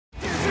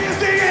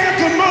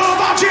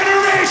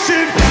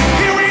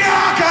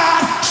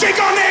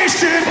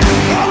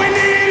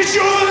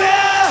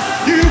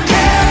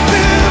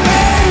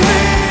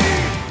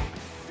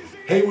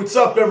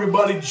What's up,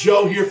 everybody?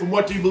 Joe here from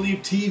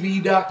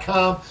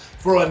WhatDoYouBelieveTV.com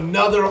for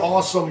another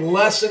awesome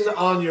lesson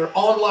on your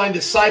online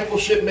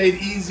discipleship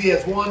made easy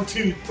as 1,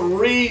 2,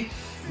 3.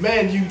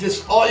 Man,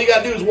 all you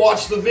gotta do is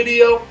watch the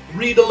video,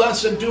 read the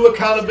lesson, do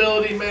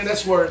accountability. Man,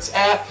 that's where it's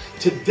at.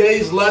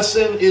 Today's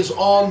lesson is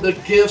on the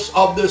gifts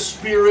of the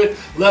Spirit,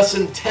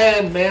 lesson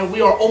 10. Man,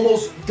 we are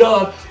almost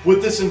done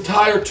with this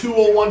entire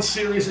 201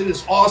 series. It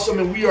is awesome,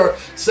 and we are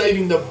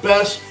saving the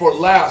best for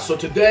last. So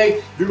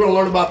today, you're going to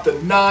learn about the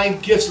 9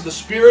 gifts of the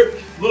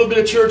Spirit, a little bit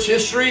of church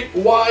history,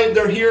 why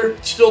they're here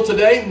still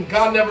today, and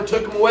God never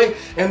took them away,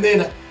 and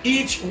then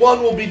each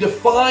one will be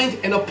defined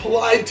and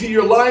applied to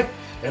your life.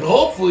 And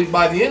hopefully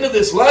by the end of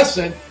this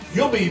lesson,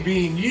 you'll be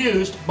being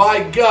used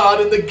by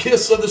God in the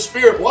gifts of the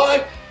Spirit.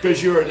 Why?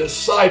 Because you're a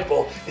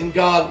disciple, and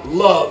God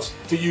loves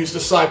to use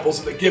disciples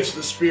in the gifts of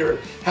the Spirit.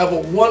 Have a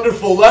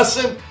wonderful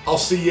lesson. I'll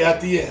see you at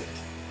the end.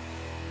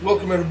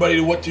 Welcome everybody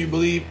to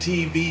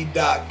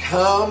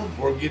WhatDoYouBelieveTV.com.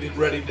 We're getting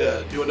ready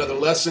to do another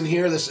lesson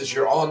here. This is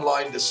your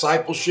online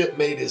discipleship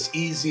made as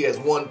easy as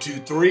 1, 2,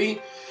 3.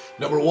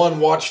 Number 1,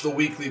 watch the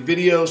weekly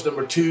videos.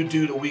 Number 2,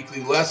 do the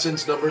weekly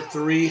lessons. Number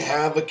 3,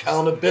 have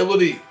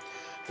accountability.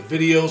 The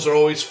videos are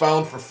always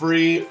found for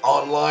free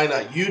online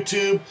at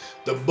YouTube.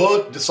 The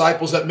book,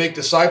 Disciples That Make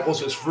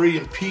Disciples, is free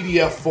in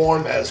PDF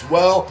form as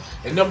well.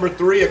 And number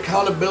 3,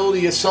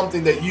 accountability is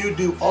something that you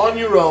do on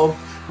your own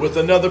with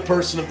another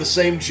person of the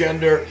same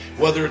gender,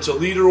 whether it's a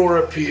leader or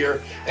a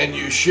peer, and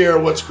you share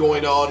what's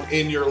going on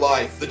in your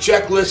life. The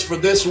checklist for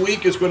this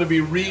week is going to be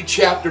read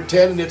chapter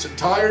 10 in its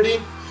entirety.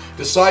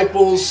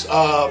 Disciples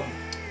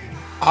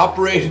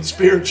operate in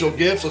spiritual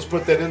gifts. Let's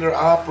put that in there.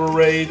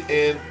 Operate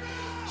in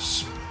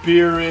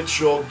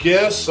spiritual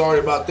gifts. Sorry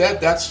about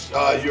that. That's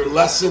your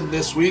lesson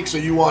this week. So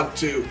you want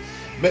to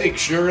make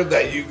sure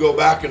that you go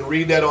back and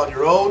read that on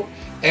your own.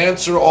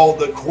 Answer all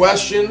the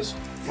questions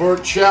for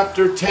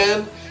chapter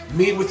 10.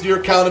 Meet with your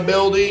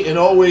accountability. And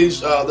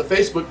always the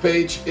Facebook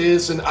page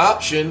is an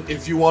option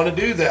if you want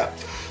to do that.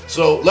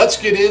 So let's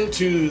get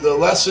into the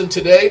lesson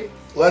today.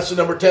 Lesson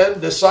number 10,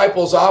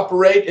 disciples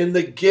operate in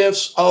the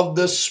gifts of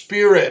the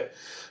Spirit.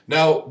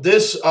 Now,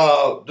 this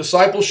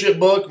discipleship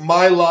book,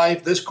 My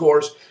Life, this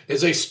course,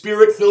 is a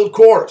Spirit-filled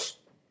course.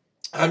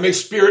 I'm a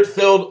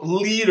Spirit-filled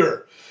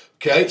leader.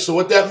 Okay, so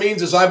what that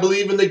means is I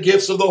believe in the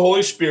gifts of the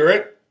Holy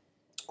Spirit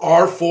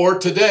are for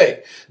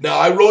today. Now,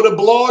 I wrote a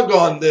blog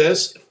on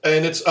this,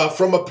 and it's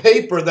from a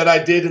paper that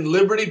I did in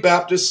Liberty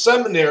Baptist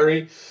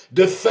Seminary,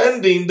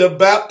 defending the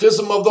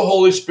baptism of the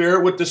Holy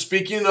Spirit with the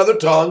speaking in other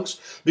tongues,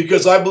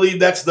 because I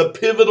believe that's the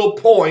pivotal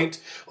point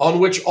on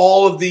which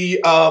all of the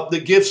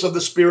gifts of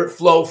the Spirit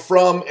flow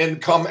from and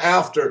come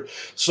after.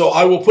 So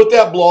I will put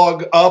that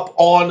blog up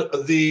on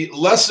the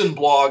lesson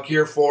blog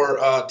here for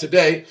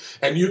today,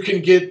 and you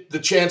can get the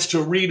chance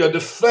to read a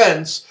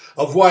defense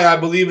of why I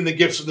believe in the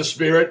gifts of the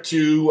Spirit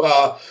to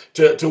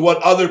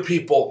what other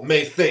people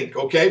may think,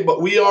 okay?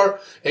 But we are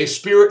a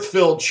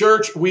Spirit-filled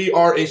church. We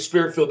are a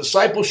Spirit-filled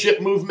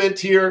discipleship movement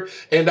here,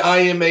 and I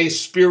am a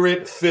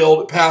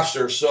Spirit-filled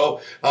pastor.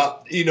 So,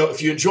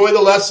 if you enjoy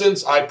the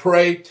lessons, I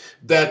pray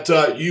that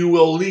you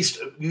will at least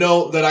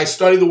know that I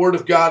study the Word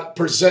of God,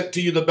 present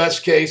to you the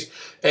best case,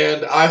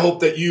 and I hope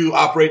that you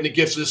operate in the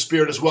gifts of the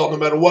Spirit as well, no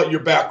matter what your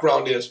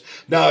background is.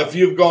 Now, if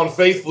you've gone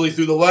faithfully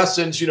through the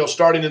lessons,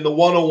 starting in the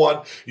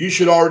 101, you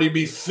should already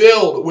be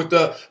filled with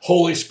the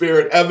Holy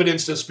Spirit,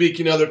 evidenced in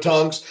speaking other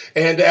tongues.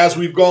 And as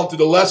we've gone through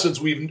the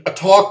lessons, we've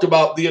talked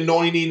about the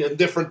anointing and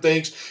different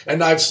things.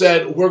 And I've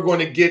said we're going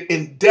to get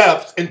in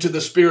depth into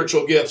the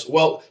spiritual gifts.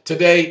 Well,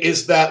 today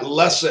is that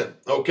lesson,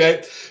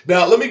 okay?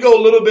 Now, let me go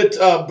a little bit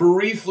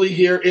briefly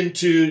here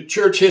into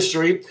church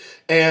history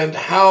and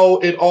how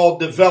it all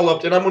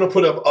developed. And I'm going to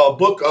put a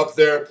book up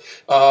there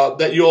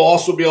that you'll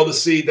also be able to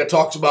see that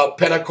talks about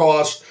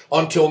Pentecost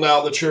until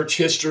now, the church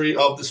history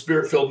of the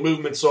Spirit-filled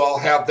movement. So I'll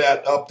have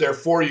that up there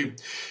for you.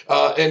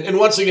 And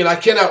once again, I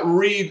cannot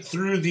read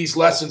through these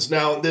lessons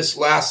now in this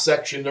last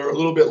section. They're a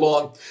little bit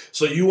long.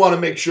 So you want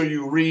to make sure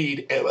you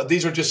read.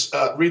 These are just,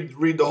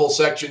 read the whole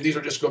section. These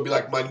are just going to be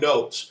like my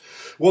notes.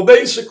 Well,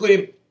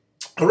 basically,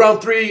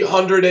 around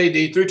 300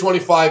 AD,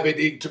 325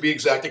 AD to be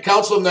exact, the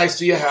Council of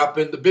Nicaea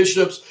happened. The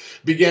bishops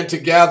began to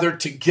gather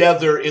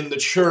together in the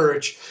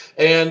church.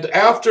 And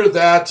after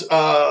that,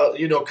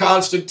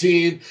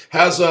 Constantine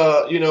has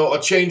a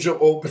change of,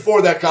 well,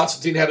 before that,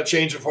 Constantine had a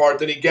change of heart.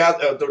 Then he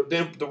gathered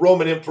the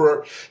Roman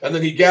emperor, and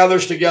then he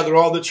gathers together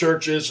all the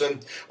churches.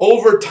 And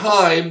over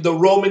time, the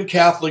Roman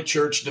Catholic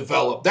Church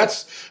developed.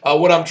 That's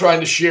what I'm trying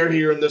to share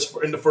here in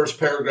the first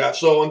paragraph.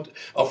 So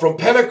from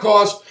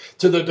Pentecost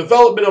to the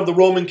development of the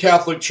Roman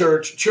Catholic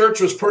Church, church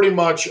was pretty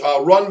much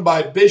run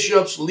by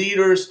bishops,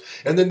 leaders,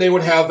 and then they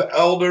would have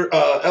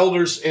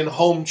elders in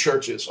home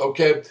churches,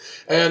 okay?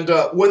 And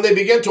when they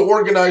began to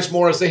organize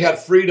more as they had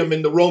freedom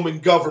in the Roman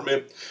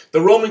government,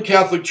 the Roman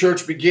Catholic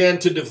Church began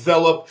to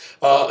develop,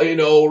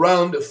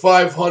 around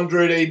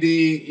 500 AD,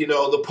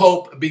 the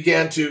Pope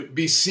began to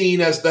be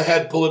seen as the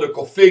head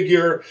political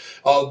figure.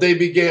 They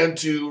began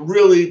to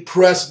really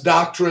press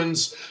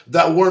doctrines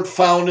that weren't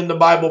found in the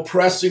Bible,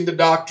 pressing the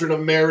doctrine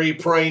of Mary,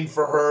 praying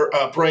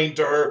explained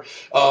to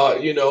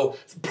her.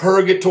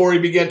 Purgatory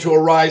began to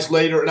arise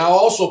later. And I'll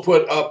also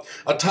put up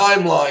a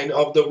timeline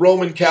of the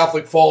Roman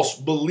Catholic false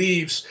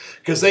beliefs,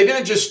 because they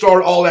didn't just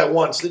start all at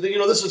once.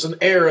 This is an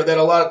error that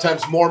a lot of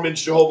times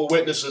Mormons, Jehovah's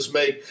Witnesses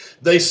make.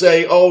 They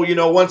say,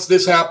 once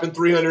this happened,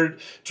 300,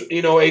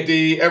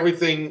 AD,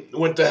 everything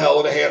went to hell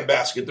in a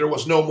handbasket. There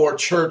was no more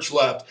church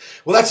left.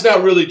 Well, that's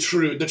not really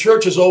true. The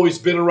church has always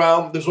been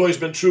around. There's always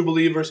been true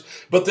believers.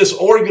 But this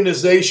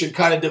organization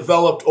kind of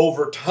developed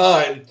over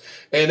time.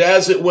 And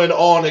as it went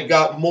on, it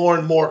got more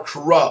and more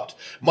corrupt.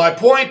 My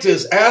point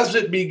is, as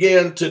it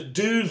began to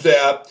do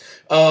that,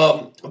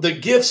 the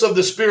gifts of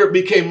the Spirit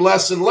became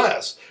less and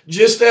less,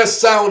 just as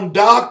sound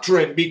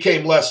doctrine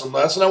became less and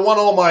less. And I want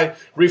all my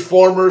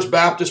reformers,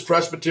 Baptists,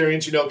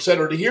 Presbyterians,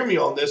 etc., to hear me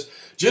on this.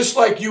 Just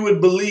like you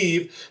would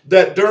believe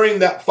that during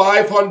that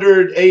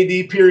 500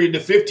 AD period to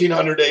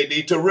 1500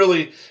 AD to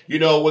really,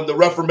 when the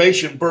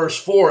Reformation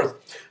burst forth,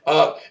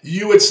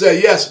 you would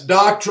say, yes,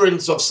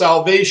 doctrines of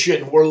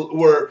salvation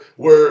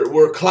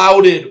were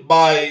clouded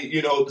by,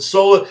 the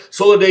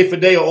sola de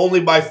fidei, only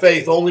by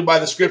faith, only by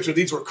the Scripture.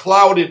 These were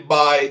clouded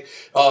by,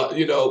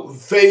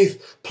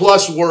 faith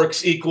plus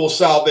works equals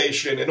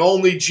salvation. And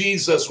only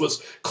Jesus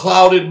was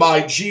clouded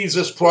by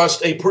Jesus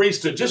plus a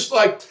priesthood. Just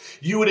like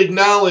you would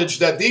acknowledge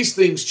that these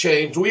things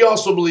changed, we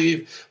also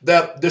believe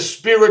that the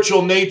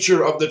spiritual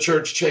nature of the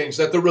church changed,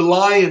 that the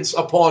reliance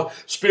upon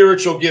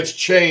spiritual gifts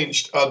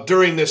changed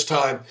during this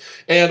time.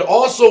 And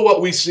also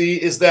what we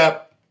see is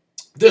that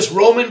this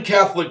Roman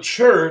Catholic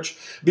Church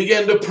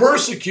began to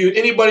persecute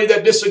anybody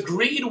that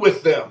disagreed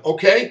with them,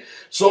 okay?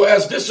 So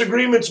as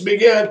disagreements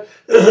began,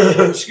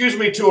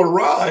 to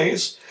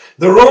arise,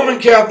 the Roman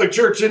Catholic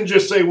Church didn't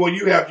just say, well,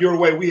 you have your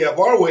way, we have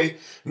our way.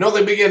 No,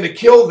 they began to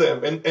kill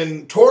them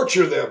and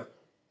torture them.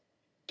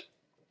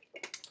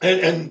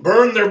 And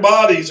burn their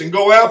bodies and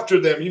go after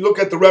them. You look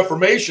at the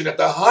Reformation, at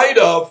the height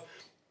of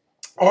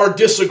our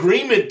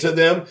disagreement to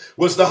them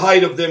was the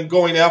height of them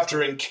going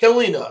after and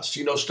killing us.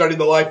 Study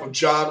the life of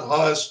John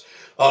Huss,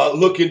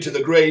 look into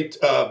the great,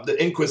 the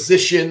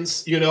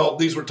Inquisitions.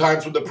 These were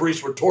times when the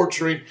priests were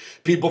torturing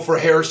people for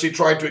heresy,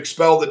 trying to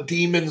expel the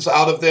demons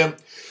out of them.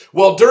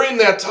 Well, during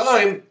that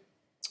time,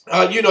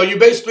 you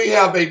basically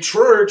have a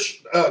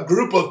church,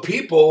 group of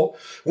people.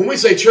 When we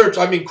say church,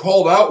 I mean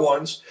called out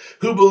ones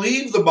who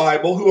believe the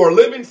Bible, who are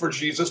living for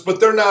Jesus, but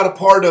they're not a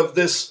part of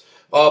this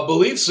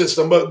belief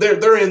system. But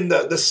they're in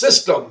the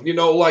system.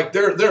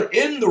 They're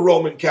in the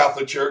Roman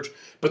Catholic Church,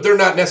 but they're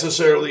not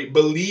necessarily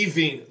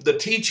believing the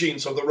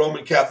teachings of the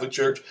Roman Catholic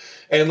Church.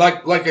 And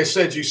like I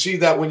said, you see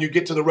that when you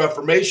get to the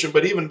Reformation.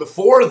 But even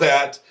before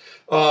that,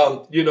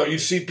 you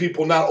see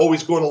people not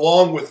always going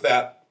along with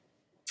that.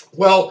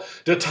 Well,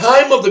 the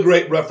time of the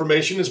Great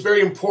Reformation is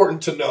very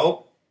important to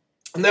know.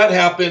 And that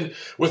happened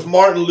with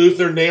Martin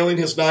Luther nailing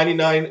his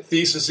 99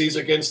 theses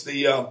against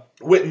the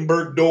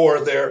Wittenberg door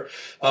there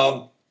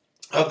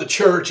of the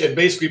church, and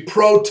basically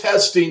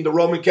protesting the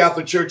Roman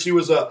Catholic Church. He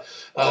was a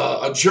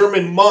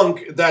German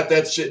monk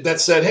that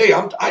said, hey,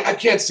 I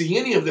can't see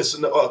any of this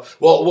in the,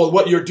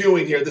 what you're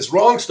doing here, this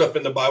wrong stuff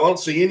in the Bible. I don't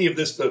see any of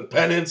this, the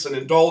penance and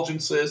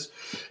indulgences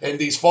and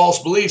these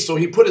false beliefs. So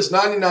he put his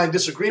 99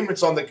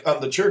 disagreements on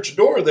the church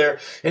door there,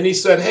 and he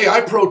said, hey,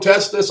 I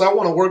protest this. I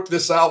want to work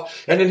this out.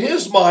 And in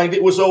his mind,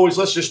 it was always,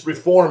 let's just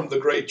reform the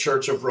great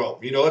Church of Rome.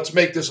 Let's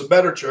make this a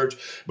better church.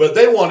 But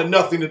they wanted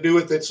nothing to do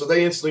with it, so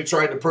they instantly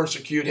tried to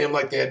persecute him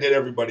like they did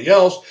everybody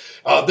else.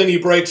 Then he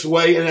breaks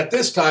away, and at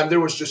this time, there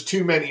was just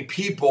too many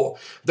people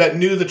that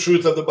knew the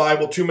truth of the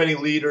Bible, too many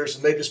leaders,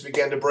 and they just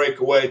began to break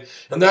away.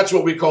 And that's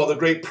what we call the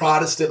Great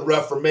Protestant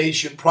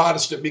Reformation.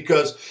 Protestant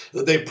because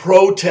they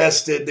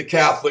protested the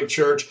Catholic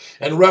Church,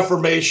 and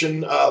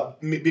Reformation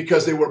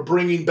because they were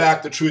bringing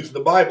back the truth of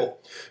the Bible.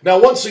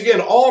 Now, once again,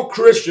 all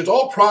Christians,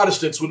 all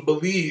Protestants would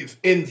believe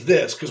in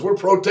this, because we're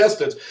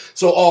Protestants.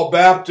 So all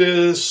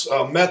Baptists,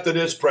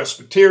 Methodists,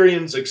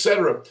 Presbyterians,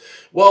 etc.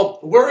 Well,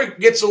 where it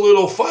gets a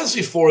little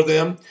fuzzy for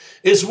them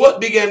is what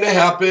began to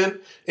happen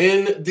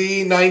in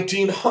the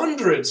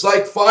 1900s.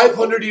 Like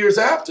 500 years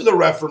after the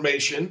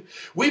Reformation,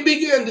 we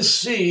began to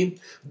see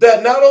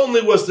that not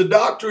only was the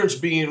doctrines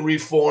being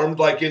reformed,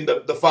 like in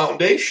the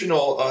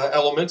foundational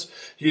elements,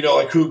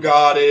 like who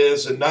God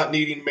is and not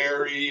needing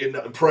Mary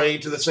and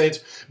praying to the saints,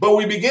 but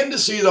we begin to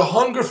see the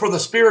hunger for the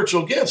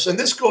spiritual gifts. And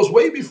this goes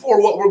way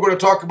before what we're going to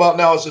talk about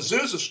now as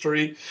Azusa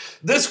Street.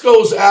 This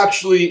goes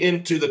actually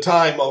into the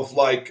time of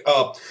like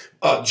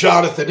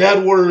Jonathan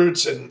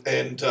Edwards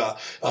and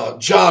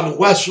John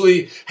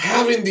Wesley,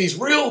 having these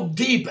real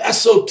deep,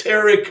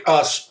 esoteric,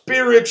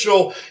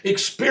 spiritual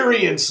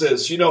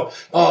experiences.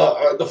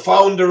 The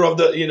founder of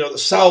the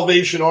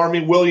Salvation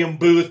Army, William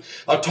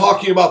Booth,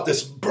 talking about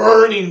this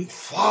burning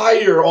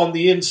fire on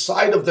the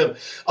inside of them.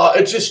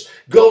 It just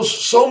goes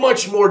so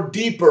much more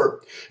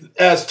deeper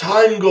as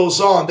time goes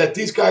on, that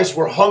these guys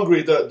were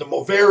hungry. The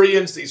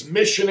Moravians, these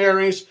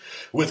missionaries,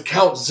 with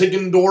Count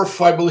Ziegendorf,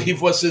 I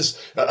believe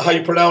was how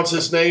you pronounce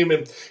his name.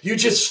 And you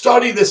just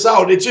study this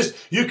out.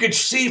 You could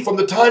see from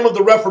the time of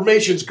the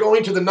Reformations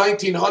going to the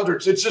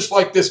 1900s, it's just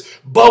like this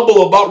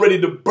bubble about ready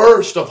to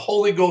burst of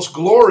Holy Ghost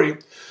glory.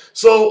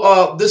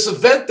 So this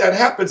event that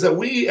happens that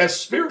we as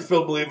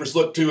Spirit-filled believers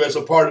look to as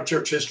a part of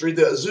church history,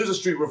 the Azusa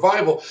Street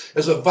Revival,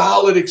 is a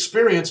valid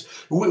experience.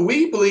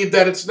 We believe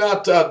that it's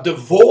not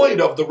devoid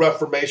of the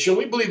Reformation.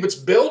 We believe it's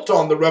built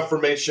on the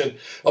Reformation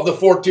of the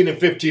 14 and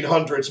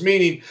 1500s,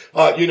 meaning,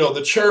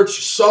 the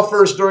church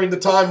suffers during the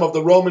time of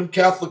the Roman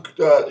Catholic,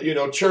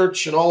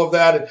 church and all of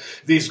that. And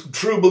these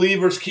true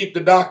believers keep the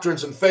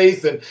doctrines and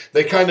faith, and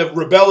they kind of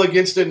rebel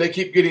against it, and they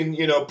keep getting,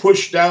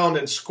 pushed down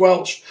and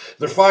squelched.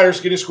 Their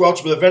fire's getting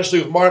squelched, but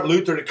eventually with Martin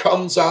Luther, it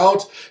comes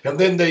out, and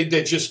then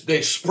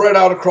they spread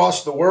out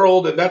across the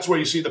world, and that's where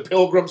you see the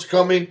pilgrims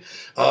coming,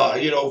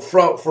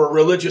 for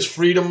religious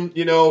freedom,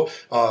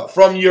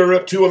 from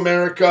Europe to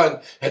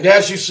America, and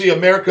as you see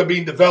America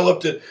being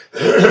developed, it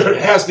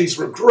has these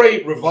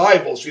great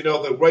revivals,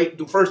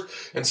 the first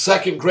and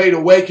second great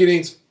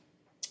awakenings.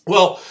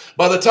 Well,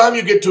 by the time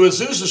you get to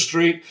Azusa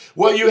Street,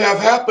 what you have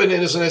happen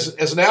is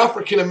as an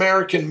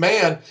African-American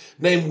man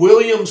named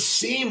William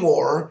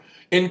Seymour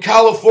in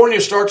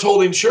California starts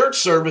holding church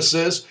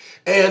services,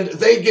 and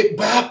they get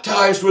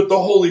baptized with the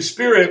Holy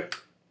Spirit,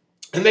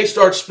 and they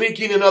start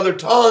speaking in other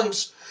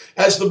tongues,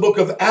 as the book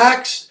of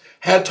Acts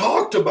had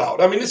talked about.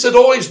 I mean, this had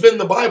always been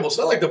the Bible. It's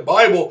not like the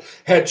Bible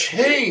had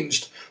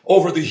changed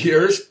over the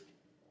years.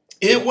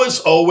 It was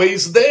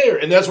always there.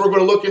 And that's what we're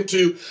going to look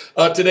into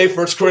today,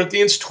 1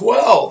 Corinthians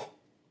 12.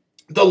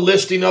 The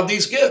listing of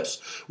these gifts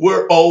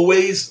were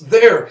always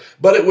there.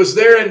 But it was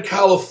there in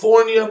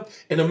California,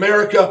 in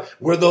America,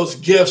 where those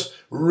gifts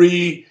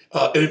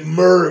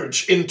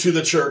emerge into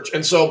the church.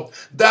 And so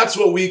that's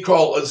what we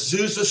call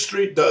Azusa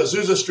Street, the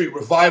Azusa Street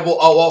Revival.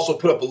 I'll also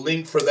put up a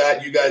link for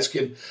that. You guys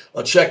can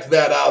check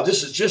that out.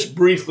 This is just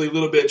briefly a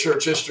little bit of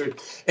church history.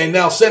 And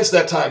now since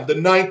that time, the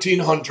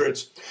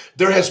 1900s,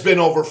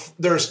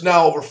 there's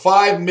now over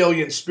 5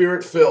 million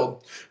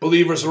Spirit-filled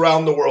believers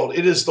around the world.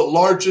 It is the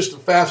largest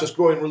and fastest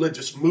growing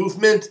religious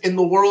movement in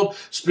the world.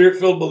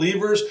 Spirit-filled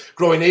believers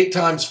growing 8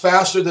 times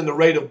faster than the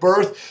rate of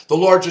birth. The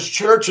largest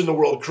church in the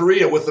world,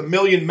 Korea, with 1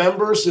 million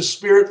members, is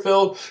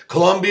Spirit-filled.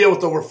 Colombia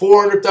with over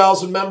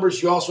 400,000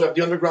 members. You also have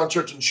the underground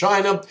church in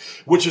China,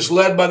 which is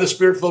led by the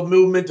Spirit-filled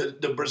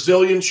movement. The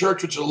Brazilian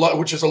church, which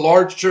is a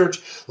large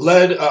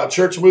church-led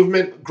church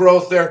movement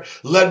growth there,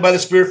 led by the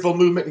Spirit-filled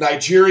movement.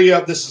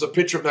 Nigeria, this is a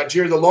picture of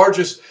Nigeria. The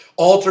largest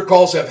altar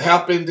calls have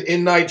happened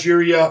in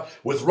Nigeria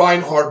with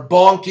Reinhard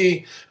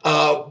Bonnke.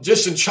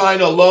 Just in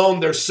China alone,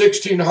 there's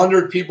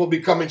 1,600 people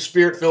becoming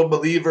Spirit-filled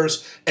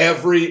believers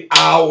every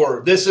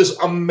hour. This is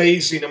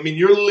amazing. I mean,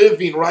 you're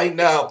living right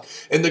now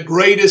in the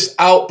greatest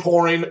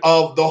outpouring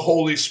of the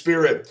Holy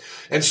Spirit.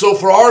 And so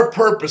for our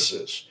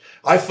purposes,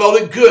 I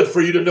felt it good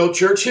for you to know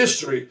church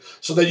history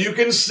so that you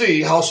can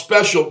see how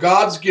special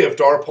God's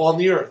gifts are upon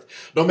the earth.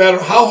 No matter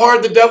how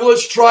hard the devil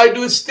has tried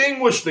to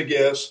extinguish the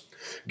gifts,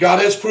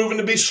 God has proven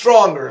to be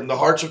stronger, and the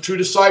hearts of true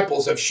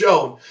disciples have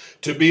shown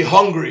to be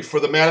hungry for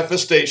the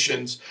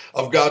manifestations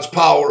of God's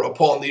power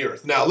upon the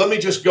earth. Now, let me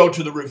just go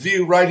to the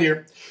review right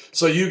here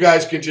so you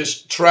guys can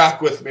just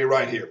track with me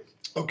right here.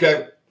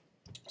 Okay?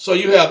 So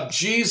you have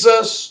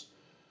Jesus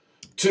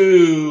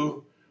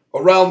to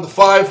around the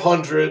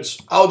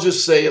 500s. I'll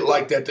just say it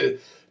like that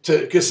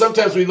because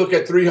sometimes we look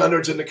at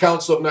 300s in the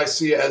Council of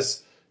Nicaea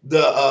as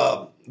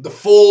the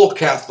full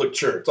Catholic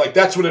Church. Like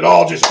that's when it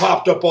all just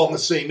popped up on the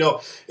scene.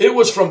 No, it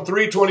was from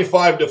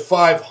 325 to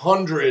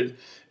 500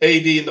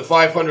 AD in the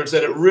 500s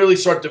that it really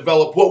started to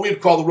develop what we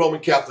would call the Roman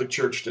Catholic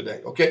Church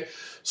today. Okay,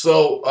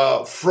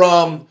 so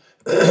from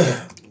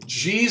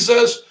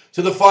Jesus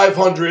to the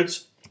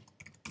 500s,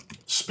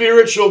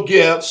 spiritual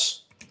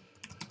gifts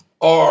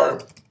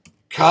are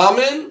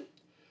common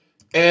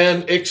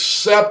and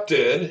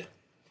accepted.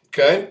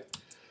 Okay,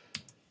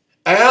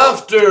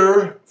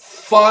 after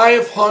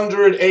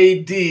 500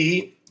 AD,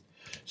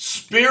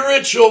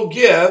 spiritual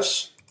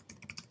gifts,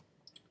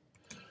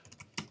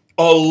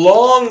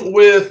 along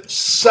with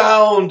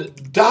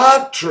sound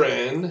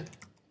doctrine,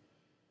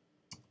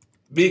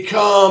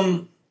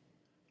 become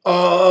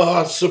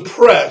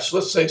suppressed,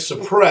 let's say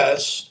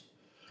suppressed,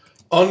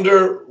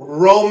 under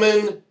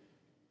Roman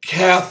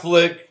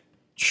Catholic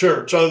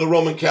Church, under the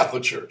Roman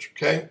Catholic Church,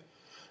 okay?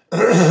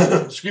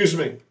 Excuse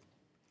me.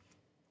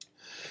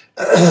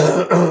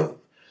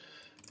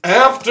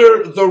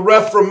 After the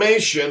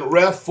Reformation of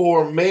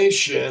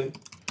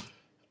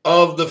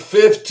the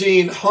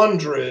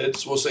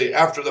 1500s, we'll say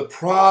after the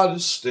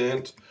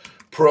Protestant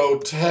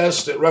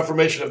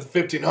Reformation of the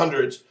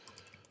 1500s,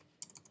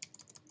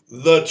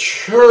 the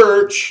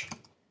church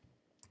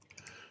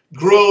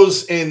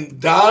grows in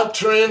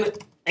doctrine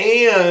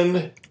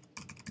and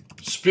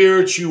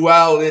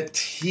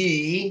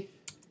spirituality,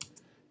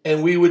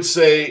 and we would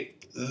say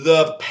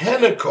the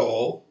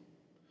pinnacle,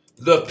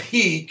 the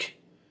peak,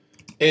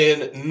 in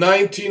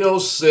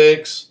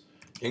 1906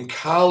 in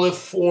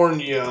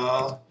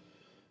California,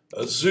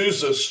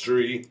 Azusa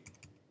Street,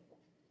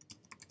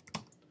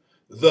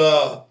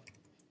 I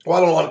don't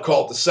want to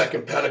call it the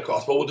second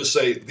Pentecost, but we'll just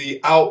say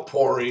the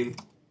outpouring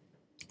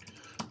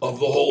of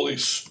the Holy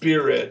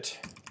Spirit,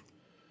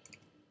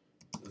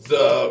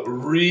 the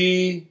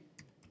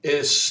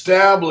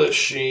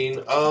re-establishing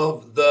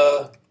of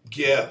the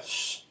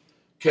gifts.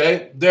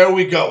 Okay, there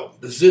we go.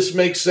 Does this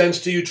make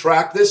sense to you?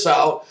 Track this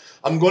out.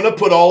 I'm going to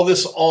put all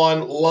this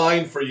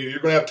online for you.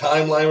 You're going to have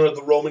timeline of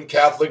the Roman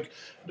Catholic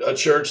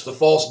Church, the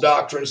false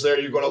doctrines there.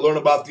 You're going to learn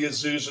about the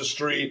Azusa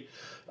Street.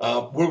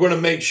 We're going to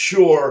make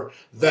sure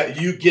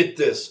that you get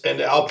this.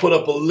 And I'll put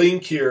up a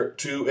link here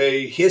to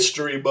a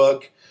history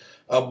book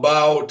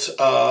about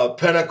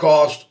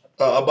Pentecost,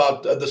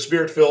 about the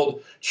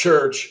Spirit-filled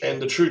church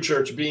and the true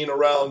church being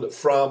around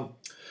from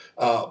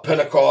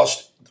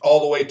Pentecost all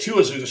the way to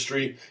Azusa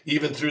Street,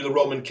 even through the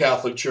Roman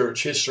Catholic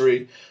Church,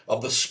 history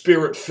of the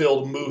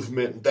Spirit-filled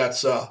movement.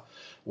 That's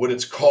what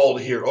it's called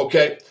here,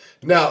 okay?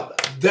 Now,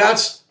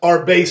 that's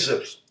our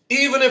basis.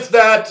 Even if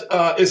that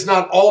is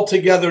not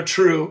altogether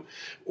true,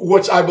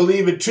 which I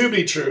believe it to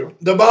be true,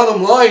 the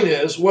bottom line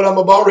is what I'm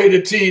about ready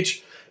to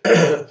teach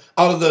out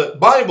of the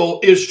Bible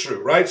is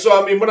true, right?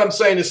 So, I mean, what I'm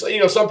saying is,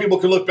 some people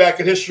can look back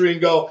at history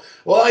and go,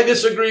 well, I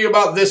disagree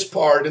about this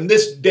part and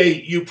this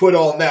date you put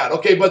on that.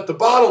 Okay, but the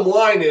bottom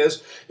line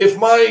is, if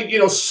my,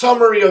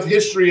 summary of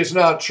history is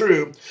not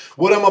true,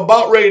 what I'm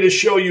about ready to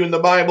show you in the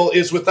Bible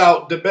is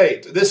without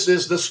debate. This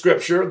is the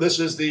scripture.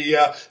 This is the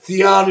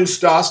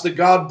theanustos, the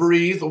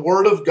God-breathed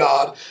Word of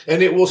God,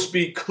 and it will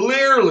speak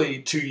clearly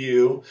to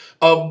you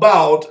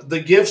about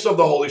the gifts of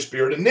the Holy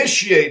Spirit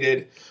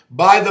initiated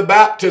by the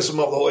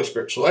baptism of the Holy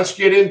Spirit. So let's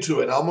get into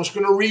it. I'm just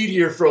going to read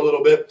here for a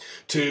little bit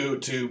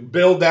to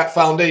build that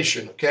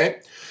foundation,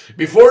 okay?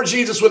 Before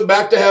Jesus went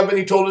back to heaven,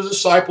 he told his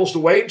disciples to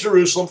wait in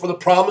Jerusalem for the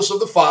promise of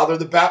the Father,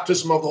 the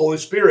baptism of the Holy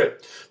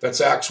Spirit. That's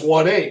Acts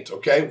 1:8,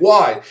 okay?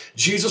 Why?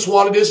 Jesus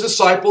wanted his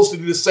disciples to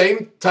do the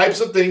same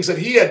types of things that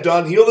he had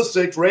done, heal the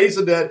sick, raise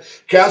the dead,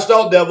 cast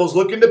out devils,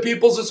 look into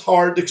people's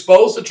heart,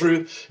 expose the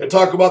truth, and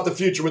talk about the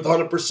future with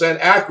 100%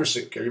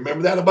 accuracy. Okay,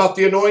 remember that about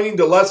the anointing,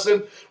 the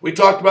lesson we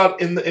talked about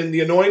in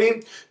the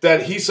anointing?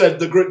 That he said,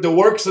 the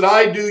works that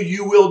I do,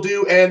 you will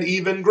do, and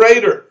even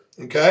greater,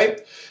 okay?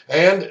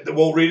 And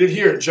we'll read it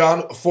here,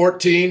 John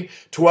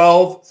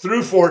 14:12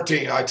 through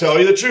 14. I tell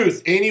you the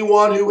truth,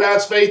 anyone who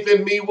has faith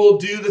in me will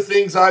do the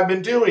things I've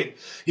been doing.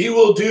 He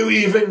will do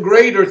even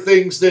greater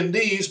things than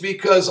these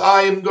because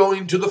I am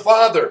going to the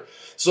Father.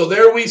 So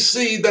there we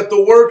see that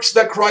the works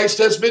that Christ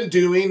has been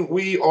doing,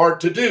 we are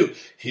to do.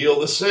 Heal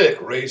the sick,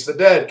 raise the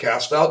dead,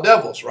 cast out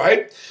devils,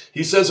 right?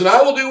 He says, and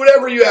I will do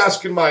whatever you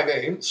ask in my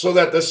name, so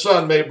that the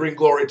Son may bring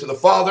glory to the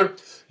Father.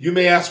 You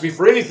may ask me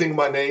for anything in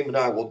my name, and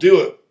I will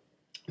do it.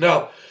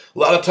 Now, a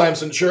lot of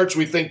times in church,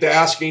 we think the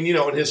asking,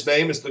 in his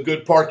name is the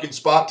good parking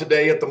spot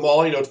today at the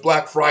mall. It's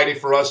Black Friday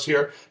for us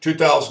here,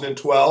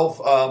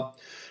 2012.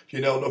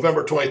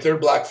 November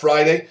 23rd, Black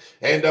Friday.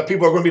 And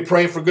people are going to be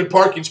praying for good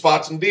parking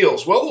spots and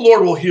deals. Well, the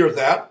Lord will hear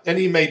that, and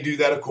he may do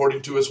that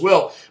according to his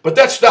will. But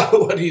that's not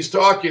what he's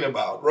talking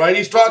about, right?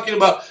 He's talking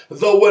about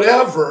the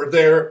whatever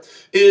there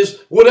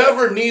is,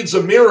 whatever needs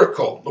a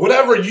miracle,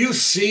 whatever you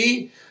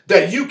see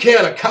that you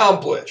can't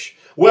accomplish.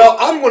 Well,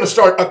 I'm going to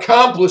start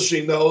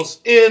accomplishing those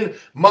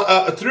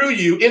through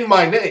you in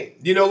my name.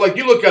 Like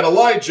you look at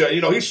Elijah,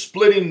 he's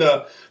splitting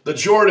the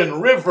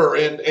Jordan River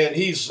and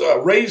he's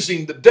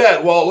raising the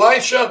dead. Well,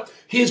 Elisha,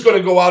 he's going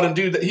to go out and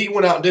do that. He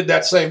went out and did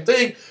that same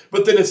thing,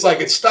 but then it's like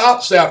it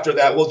stops after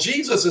that. Well,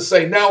 Jesus is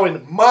saying, now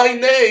in my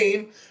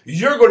name,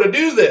 you're going to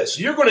do this.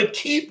 You're going to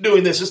keep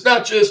doing this. It's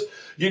not just,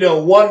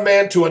 one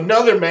man to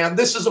another man.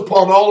 This is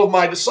upon all of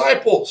my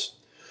disciples.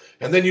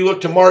 And then you look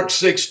to Mark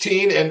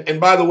 16,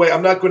 and by the way,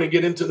 I'm not going to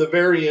get into the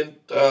variant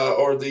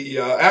or the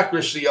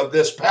accuracy of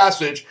this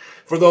passage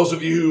for those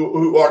of you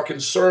who are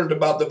concerned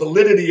about the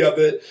validity of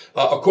it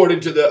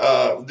according to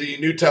the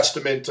New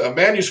Testament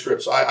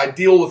manuscripts. I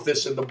deal with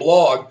this in the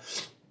blog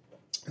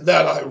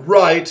that I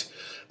write.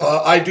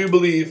 I do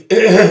believe,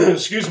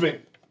 excuse me,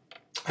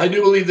 I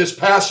do believe this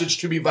passage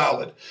to be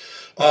valid.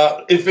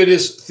 If it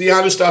is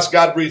theanustos,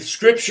 God-breathed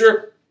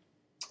scripture,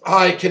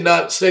 I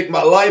cannot stake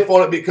my life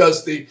on it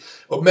because the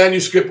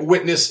manuscript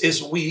witness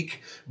is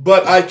weak,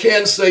 but I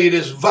can say it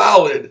is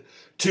valid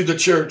to the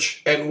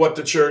church and what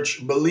the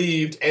church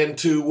believed and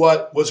to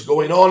what was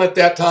going on at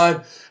that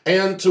time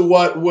and to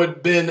what would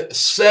have been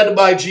said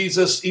by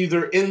Jesus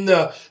either in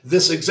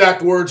this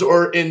exact words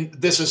or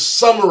this is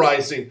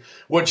summarizing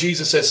what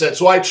Jesus has said.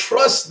 So I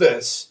trust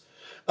this.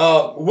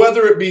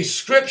 Whether it be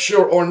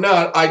scripture or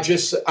not,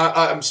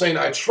 I'm saying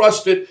I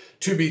trust it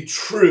to be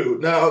true.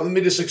 Now, let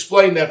me just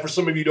explain that for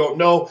some of you who don't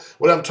know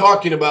what I'm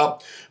talking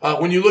about.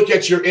 When you look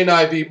at your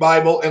NIV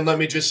Bible, and let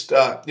me just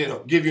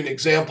give you an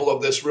example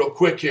of this real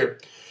quick here.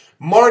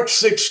 Mark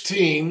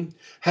 16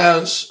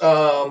 has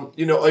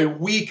a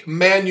weak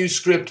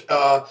manuscript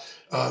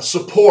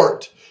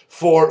support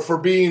for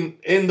being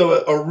in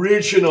the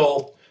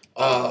original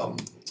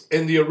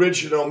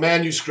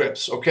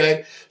manuscripts,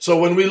 okay? So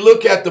when we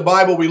look at the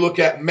Bible, we look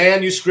at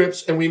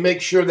manuscripts and we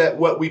make sure that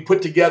what we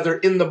put together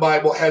in the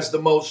Bible has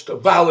the most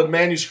valid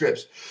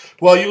manuscripts.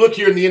 Well, you look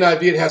here in the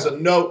NIV, it has a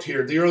note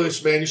here. The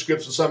earliest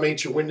manuscripts and some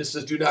ancient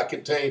witnesses do not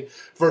contain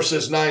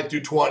verses 9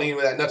 through 20,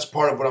 and that's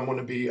part of what I'm going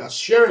to be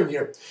sharing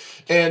here.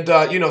 And,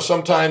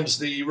 sometimes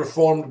the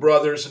Reformed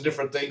brothers and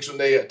different things, when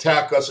they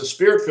attack us as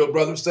Spirit-filled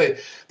brothers,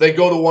 they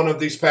go to one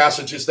of these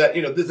passages that,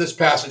 this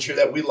passage here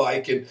that we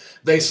like, and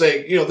they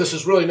say, this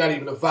is really not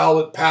even a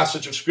valid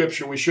passage of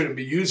Scripture. We shouldn't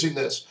be using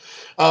this.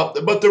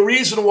 But the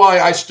reason why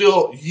I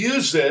still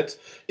use it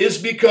is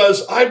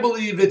because I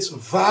believe it's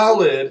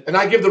valid, and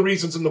I give the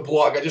reasons in the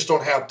blog. I just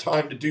don't have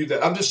time to do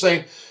that. I'm just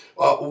saying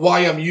why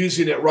I'm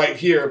using it right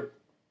here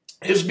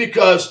is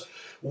because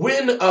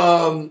when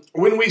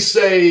we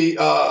say,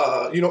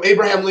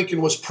 Abraham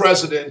Lincoln was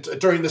president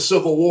during the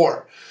Civil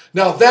War,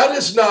 now that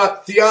is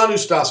not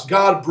theopneustos,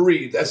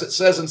 God-breathed, as it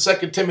says in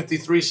 2 Timothy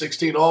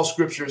 3:16, all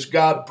Scripture is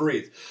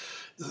God-breathed.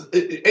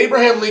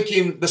 Abraham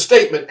Lincoln, the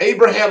statement,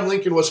 Abraham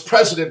Lincoln was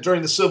president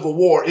during the Civil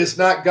War, is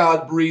not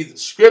God-breathed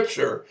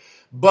Scripture,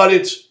 but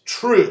it's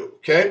true,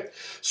 okay?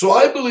 So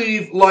I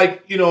believe,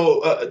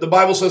 the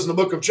Bible says in the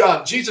book of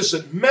John, Jesus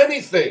said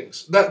many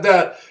things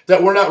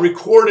that were not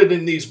recorded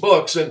in these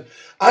books. And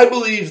I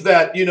believe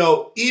that,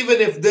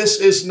 even if this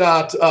is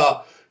not,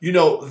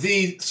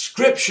 the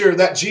Scripture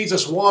that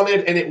Jesus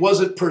wanted and it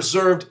wasn't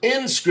preserved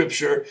in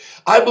Scripture,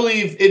 I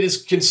believe it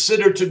is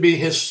considered to be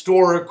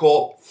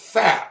historical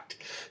fact.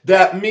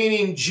 That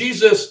meaning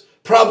Jesus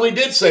probably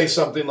did say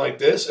something like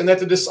this, and that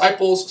the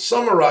disciples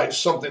summarized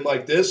something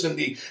like this, and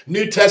the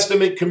New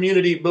Testament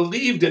community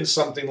believed in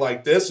something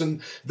like this,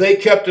 and they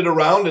kept it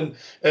around, and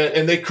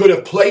they could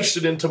have placed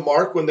it into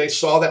Mark when they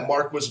saw that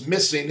Mark was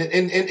missing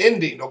in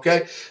ending,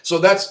 okay? So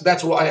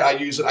that's why I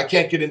use it. I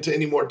can't get into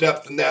any more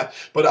depth than that,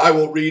 but I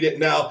will read it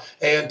now,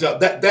 and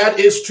that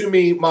is to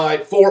me my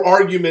for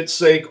argument's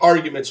sake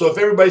argument. So if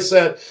everybody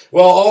said,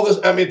 well,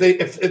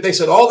 if they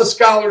said all the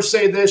scholars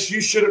say this,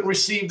 you shouldn't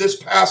receive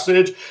this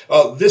passage,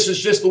 this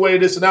is just the way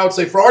it is. And I would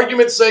say, for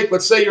argument's sake,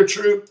 let's say you're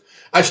true.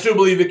 I still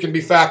believe it can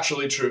be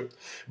factually true.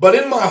 But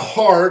in my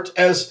heart,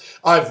 as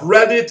I've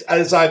read it,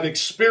 as I've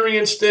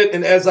experienced it,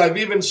 and as I've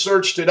even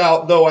searched it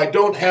out, though I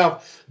don't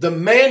have the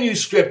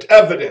manuscript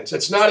evidence,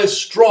 it's not as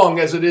strong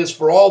as it is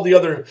for all the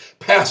other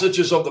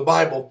passages of the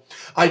Bible,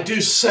 I do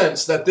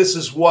sense that this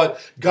is what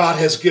God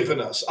has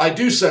given us. I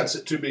do sense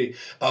it to be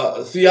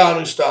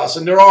theopneustos,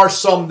 and there are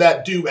some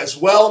that do as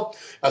well,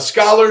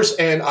 scholars,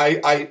 and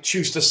I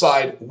choose to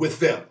side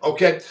with them,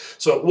 okay?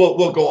 So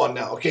we'll go on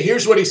now. Okay,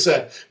 here's what he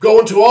said. Go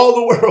into all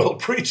the world,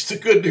 preach the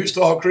good news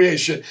to all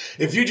creation.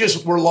 If you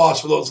just were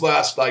lost for those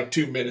last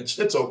 2 minutes,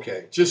 it's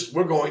okay.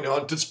 We're going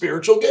on to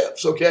spiritual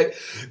gifts, okay?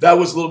 That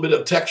was a little bit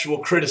of textual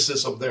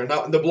criticism there.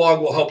 Now, the blog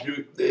will help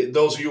you.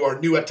 Those of you who are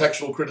new at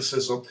textual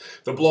criticism,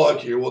 the blog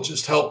here will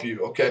just help you,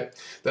 okay?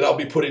 That I'll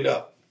be putting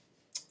up.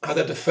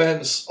 That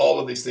defends all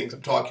of these things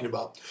I'm talking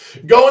about.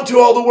 Go into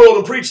all the world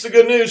and preach the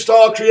good news to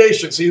all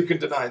creation. See, who can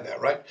deny that,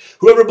 right?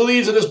 Whoever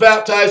believes and is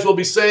baptized will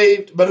be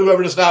saved, but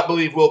whoever does not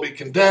believe will be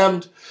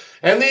condemned.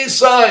 And these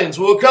signs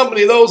will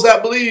accompany those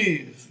that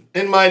believe.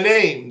 In my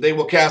name, they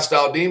will cast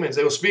out demons.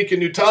 They will speak in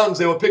new tongues.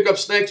 They will pick up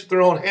snakes with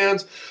their own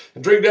hands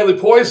and drink deadly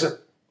poison.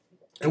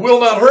 It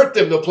will not hurt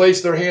them. They'll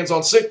place their hands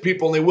on sick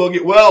people and they will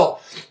get well.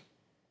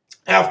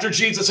 After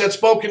Jesus had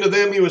spoken to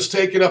them, he was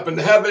taken up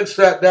into heaven,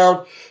 sat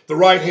down at the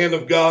right hand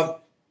of God.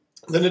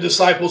 Then the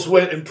disciples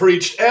went and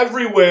preached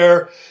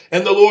everywhere,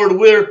 and the Lord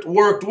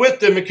worked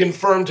with them and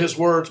confirmed his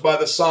words by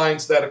the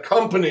signs that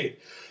accompanied.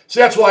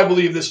 See, that's why I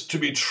believe this to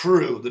be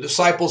true. The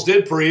disciples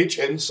did preach,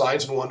 and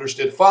signs and wonders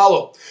did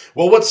follow.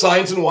 Well, what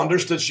signs and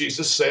wonders does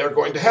Jesus say are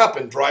going to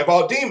happen? Drive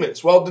out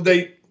demons. Well,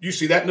 you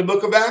see that in the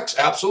book of Acts?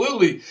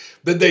 Absolutely.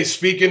 Did they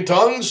speak in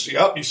tongues?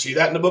 Yep, you see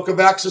that in the book of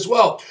Acts as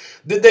well.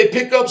 Did they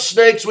pick up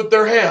snakes with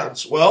their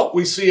hands? Well,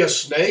 we see a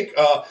snake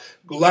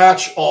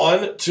latch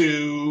on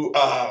to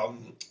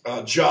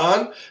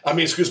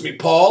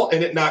Paul,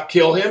 and it not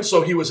kill him,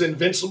 so he was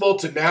invincible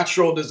to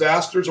natural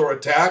disasters or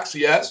attacks,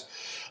 yes.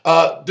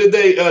 Did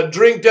they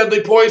drink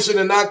deadly poison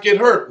and not get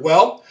hurt?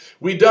 Well,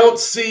 we don't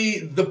see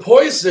the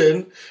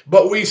poison,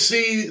 but we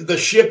see the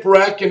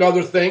shipwreck and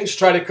other things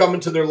try to come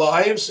into their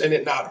lives and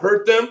it not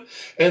hurt them.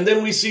 And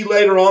then we see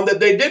later on that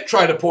they did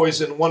try to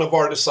poison one of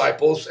our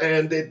disciples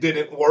and it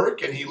didn't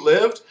work and he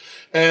lived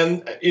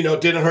and,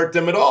 didn't hurt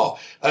them at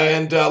all.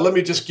 And let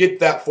me just get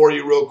that for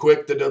you real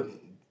quick.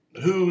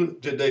 Who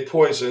did they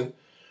poison?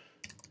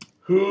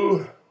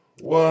 Who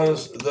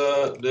was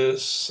the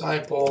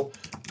disciple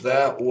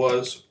that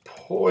was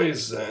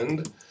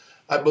poisoned?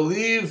 I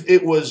believe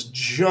it was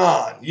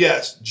John.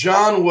 Yes,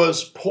 John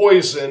was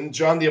poisoned.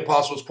 John the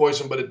Apostle was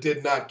poisoned, but it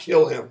did not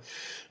kill him.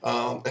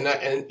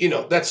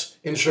 That's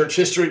in church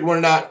history.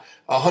 We're not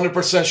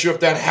 100% sure if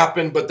that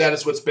happened, but that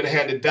is what's been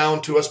handed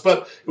down to us.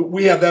 But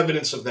we have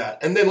evidence of that.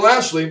 And then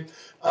lastly,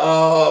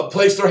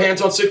 place their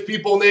hands on sick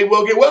people and they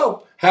will get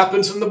well.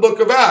 Happens in the book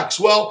of Acts.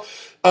 Well,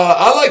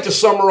 I like to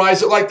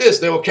summarize it like this.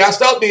 They will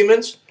cast out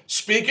demons,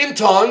 speak in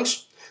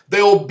tongues.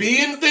 They will be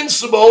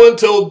invincible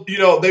until,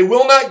 they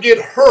will not get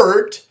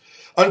hurt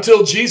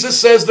until Jesus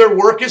says their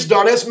work is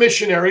done as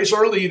missionaries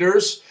or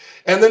leaders.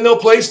 And then they'll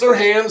place their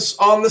hands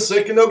on the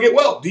sick and they'll get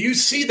well. Do you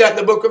see that in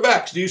the book of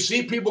Acts? Do you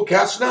see people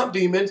casting out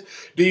demons?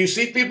 Do you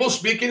see people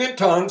speaking in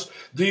tongues?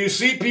 Do you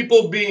see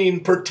people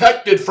being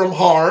protected from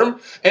harm?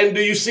 And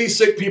do you see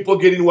sick people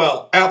getting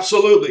well?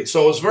 Absolutely.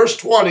 So is verse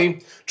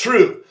 20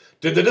 true?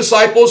 Did the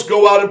disciples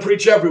go out and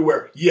preach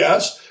everywhere?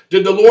 Yes.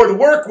 Did the Lord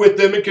work with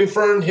them and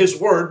confirm his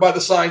word by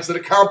the signs that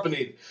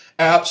accompanied?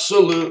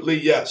 Absolutely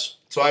yes.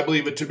 So I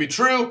believe it to be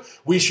true.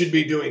 We should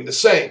be doing the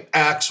same.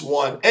 Acts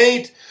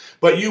 1:8.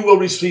 But you will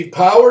receive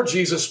power,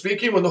 Jesus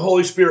speaking, when the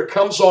Holy Spirit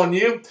comes on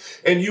you,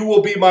 and you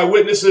will be my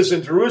witnesses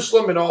in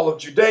Jerusalem and all of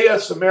Judea,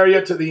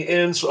 Samaria, to the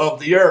ends of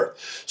the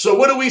earth. So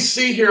what do we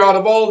see here out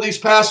of all of these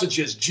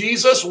passages?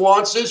 Jesus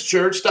wants his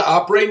church to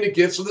operate in the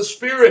gifts of the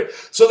Spirit,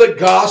 so the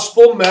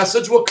gospel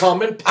message will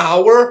come in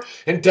power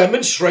and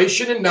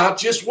demonstration and not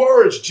just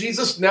words.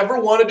 Jesus never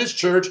wanted his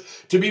church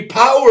to be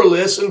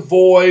powerless and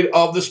void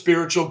of the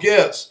spiritual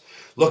gifts.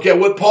 Look at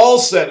what Paul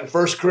said in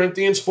 1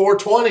 Corinthians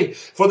 4:20.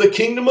 For the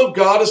kingdom of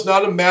God is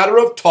not a matter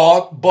of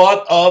talk,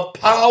 but of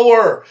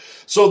power.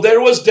 So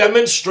there was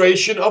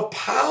demonstration of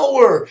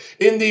power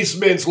in these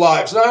men's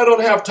lives. Now, I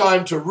don't have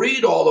time to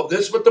read all of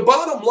this, but the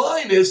bottom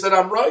line is that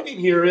I'm writing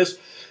here is,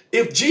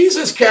 if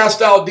Jesus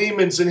cast out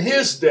demons in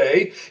his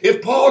day,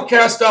 if Paul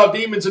cast out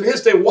demons in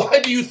his day, why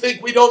do you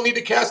think we don't need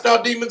to cast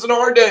out demons in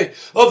our day?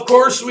 Of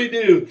course we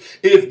do.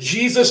 If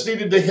Jesus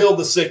needed to heal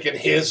the sick in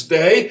his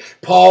day,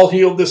 Paul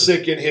healed the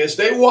sick in his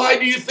day, why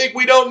do you think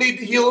we don't need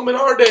to heal them in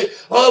our day?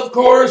 Of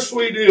course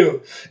we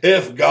do.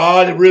 If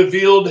God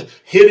revealed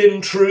hidden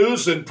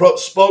truths and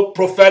spoke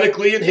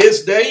prophetically in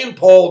his day, and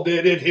Paul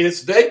did in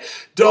his day,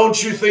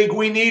 don't you think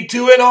we need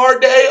to in our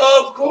day?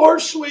 Of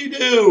course we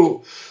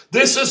do.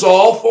 This is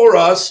all for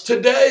us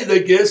today. The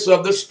gifts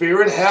of the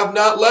Spirit have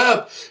not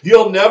left.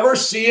 You'll never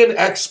see an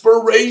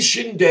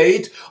expiration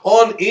date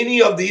on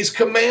any of these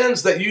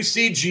commands that you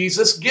see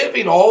Jesus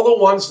giving. All the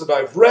ones that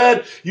I've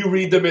read, you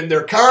read them in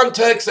their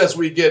context as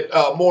we get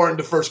more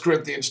into 1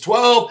 Corinthians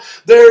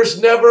 12.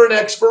 There's never an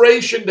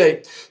expiration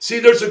date. See,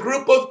 there's a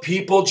group of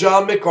people,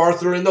 John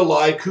MacArthur and the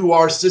like, who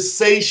are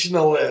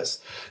cessationalists.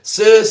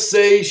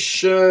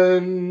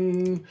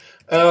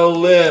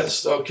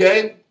 Cessationalists,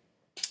 okay?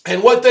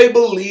 And what they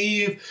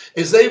believe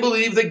is they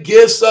believe the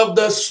gifts of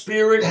the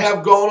Spirit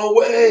have gone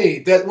away.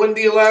 That when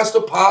the last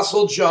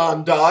apostle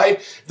John died,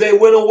 they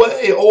went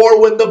away.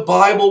 Or when the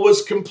Bible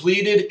was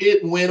completed,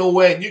 it went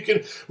away. You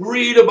can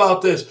read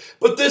about this.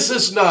 But this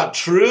is not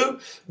true.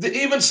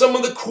 Even some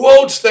of the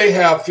quotes they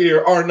have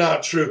here are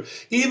not true.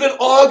 Even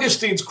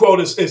Augustine's quote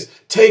is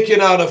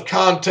taken out of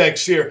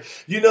context here.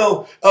 You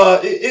know,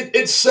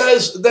 it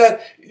says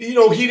that, you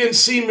know, he didn't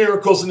see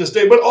miracles in his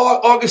day, but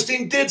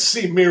Augustine did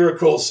see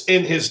miracles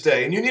in his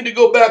day. And you need to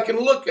go back and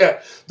look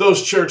at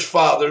those church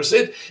fathers.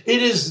 It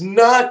is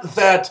not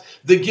that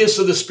the gifts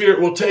of the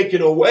Spirit were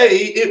taken away.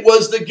 It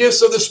was the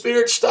gifts of the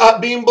Spirit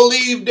stopped being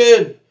believed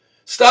in,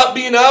 stopped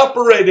being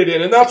operated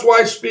in. And that's why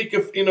I speak,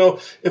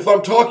 if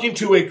I'm talking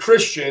to a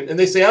Christian and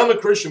they say, I'm a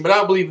Christian, but I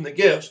don't believe in the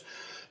gifts,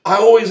 I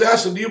always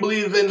ask them, do you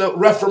believe in the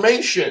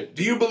Reformation?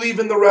 Do you believe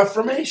in the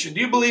Reformation? Do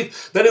you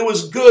believe that it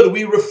was good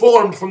we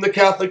reformed from the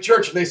Catholic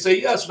Church? And they say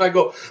yes. And I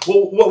go,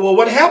 well,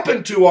 what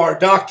happened to our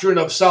doctrine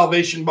of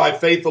salvation by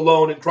faith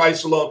alone, in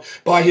Christ alone,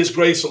 by his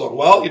grace alone?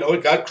 Well,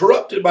 it got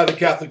corrupted by the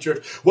Catholic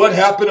Church. What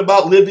happened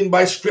about living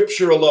by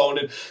Scripture alone?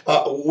 And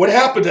what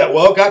happened to that?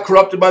 Well, it got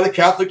corrupted by the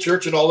Catholic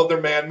Church and all of their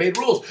man-made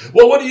rules.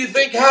 Well, what do you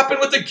think happened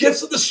with the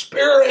gifts of the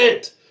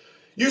Spirit?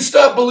 You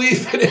stop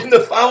believing in the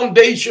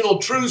foundational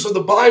truths of the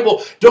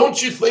Bible.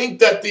 Don't you think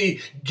that the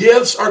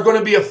gifts are going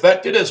to be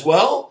affected as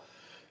well?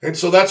 And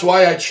so that's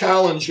why I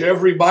challenge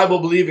every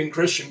Bible-believing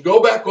Christian,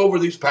 go back over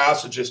these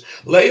passages.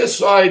 Lay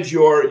aside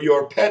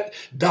your pet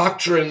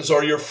doctrines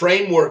or your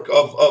framework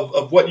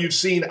of what you've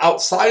seen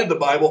outside of the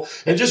Bible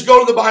and just go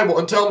to the Bible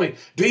and tell me,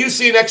 do you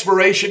see an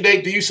expiration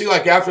date? Do you see,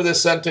 like, after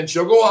this sentence,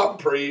 you'll go out and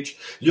preach,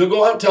 you'll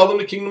go out and tell them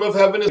the kingdom of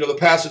heaven is, the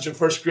passage in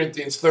 1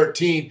 Corinthians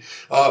 13,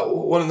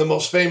 one of the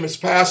most famous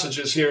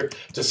passages here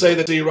to say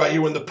that, right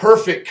here, when the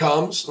perfect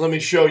comes, let me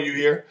show you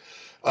here,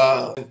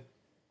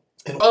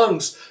 in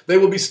tongues, they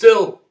will be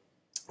still.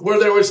 Where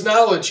there is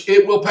knowledge,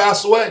 it will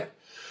pass away.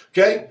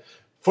 Okay?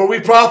 For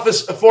in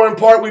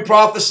part we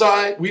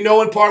prophesy. We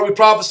know in part, we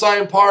prophesy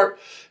in part.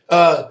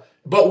 But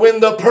when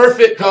the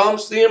perfect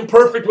comes, the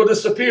imperfect will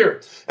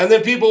disappear. And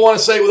then people want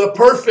to say, well, the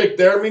perfect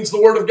there means the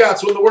Word of God.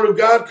 So when the Word of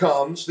God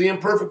comes, the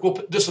imperfect will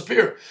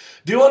disappear.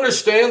 Do you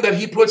understand that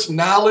he puts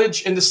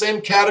knowledge in the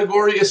same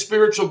category as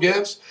spiritual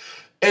gifts?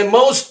 And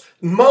most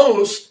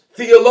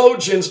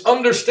theologians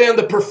understand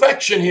the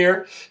perfection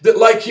here, that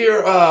like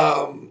here,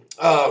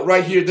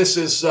 right here, this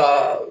is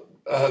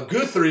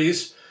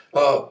Guthrie's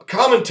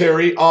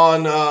commentary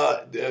on,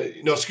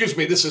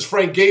 this is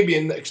Frank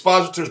Gabian,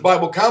 Expositor's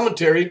Bible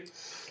Commentary.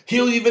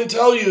 He'll even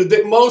tell you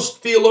that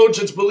most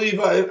theologians believe,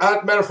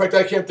 matter of fact,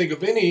 I can't think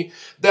of any,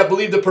 that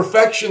believe the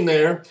perfection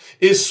there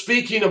is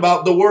speaking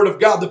about the Word of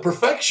God. The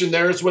perfection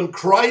there is when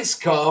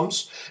Christ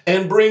comes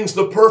and brings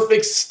the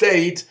perfect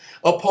state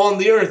upon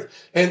the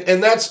earth.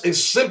 And that's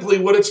simply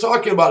what it's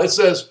talking about. It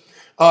says,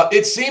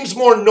 it seems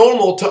more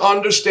normal to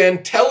understand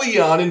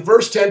teleon in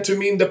verse 10 to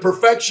mean the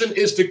perfection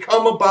is to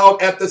come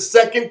about at the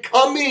second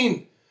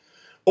coming,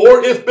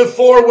 or if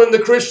before, when the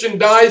Christian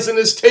dies and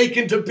is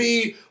taken to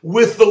be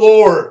with the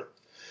Lord.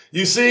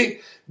 You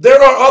see,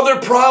 there are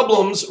other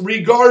problems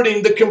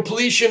regarding the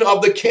completion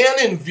of the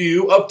canon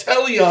view of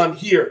teleon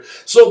here.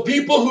 So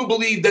people who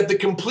believe that the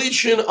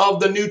completion of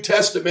the New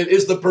Testament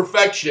is the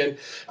perfection,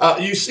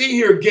 you see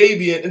here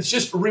Gabian, it's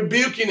just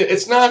rebuking it.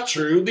 It's not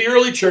true. The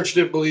early church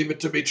didn't believe it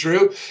to be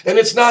true, and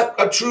it's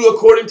not true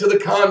according to the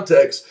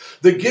context.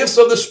 The gifts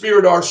of the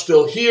Spirit are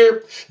still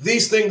here.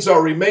 These things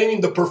are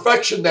remaining. The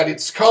perfection that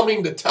it's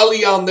coming, the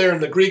teleon there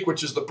in the Greek,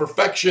 which is the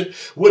perfection,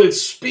 what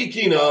it's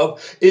speaking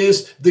of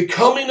is the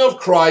coming of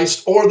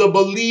Christ, or the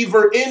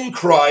believer in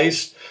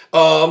Christ,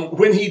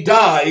 when he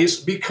dies,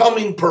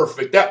 becoming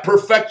perfect. That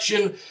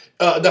perfection,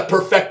 that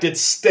perfected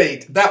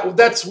state.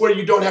 That's where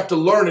you don't have to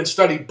learn and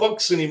study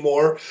books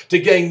anymore to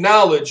gain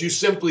knowledge. You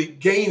simply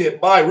gain it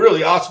by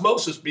really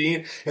osmosis,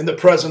 being in the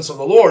presence of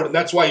the Lord. And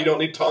that's why you don't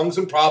need tongues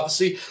and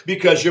prophecy,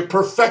 because you're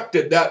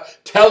perfected.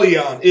 That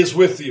teleon is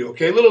with you.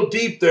 Okay, a little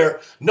deep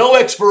there. No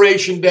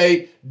expiration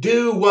date.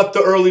 Do what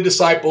the early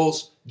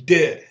disciples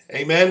did.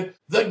 Amen.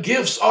 The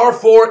gifts are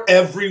for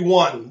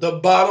everyone. The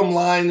bottom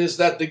line is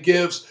that the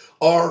gifts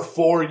are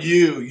for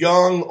you.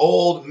 Young,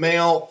 old,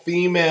 male,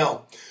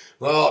 female.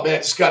 Oh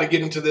man, just got to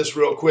get into this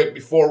real quick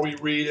before we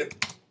read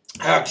it.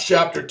 Acts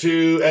chapter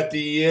 2 at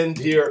the end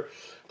here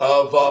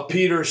of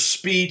Peter's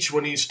speech,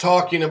 when he's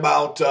talking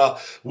about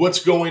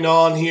what's going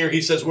on here.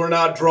 He says, we're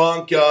not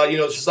drunk.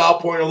 This is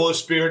outpouring of the Holy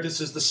Spirit.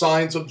 This is the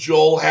signs of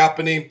Joel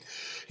happening.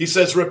 He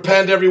says,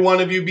 repent, every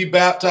one of you, be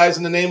baptized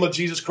in the name of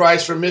Jesus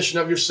Christ for remission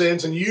of your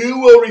sins, and you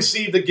will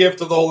receive the gift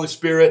of the Holy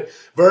Spirit.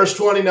 Verse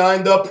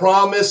 29, the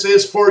promise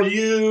is for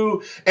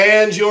you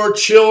and your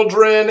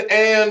children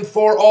and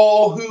for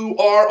all who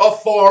are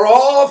afar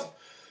off,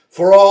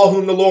 for all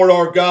whom the Lord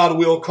our God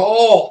will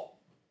call.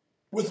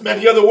 With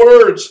many other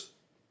words,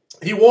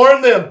 he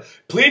warned them,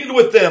 pleaded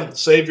with them,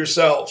 save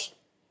yourselves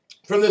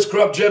from this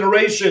corrupt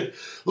generation.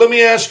 Let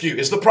me ask you,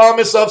 is the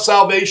promise of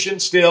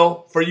salvation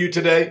still for you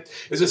today?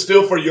 Is it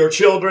still for your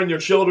children, your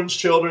children's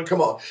children?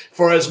 Come on.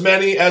 For as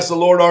many as the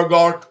Lord our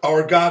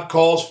God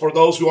calls, for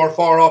those who are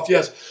far off,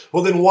 yes.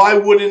 Well, then why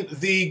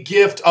wouldn't the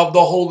gift of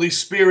the Holy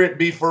Spirit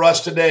be for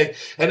us today?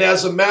 And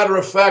as a matter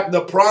of fact,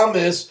 the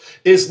promise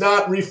is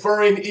not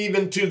referring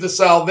even to the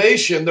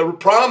salvation. The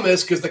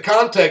promise, because the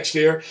context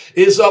here,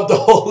 is of the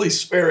Holy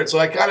Spirit. So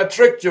I kind of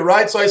tricked you,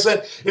 right? So I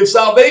said, if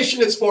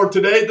salvation is for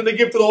today, then the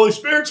gift of the Holy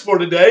Spirit's for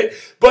today.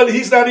 But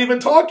he's not even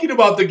talking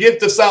about the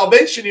gift of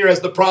salvation here as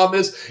the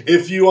promise.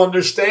 If you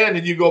understand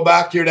and you go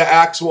back here to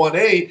Acts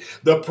 1:8,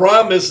 the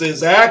promise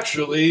is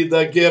actually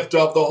the gift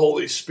of the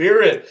Holy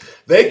Spirit.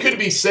 They could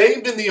be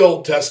saved in the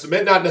Old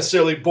Testament, not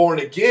necessarily born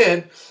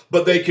again,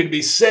 but they could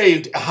be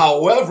saved.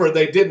 However,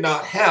 they did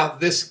not have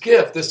this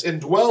gift, this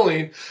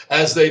indwelling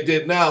as they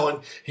did now. And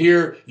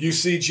here you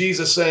see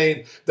Jesus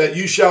saying that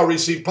you shall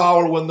receive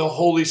power when the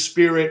Holy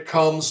Spirit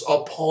comes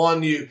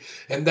upon you.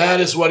 And that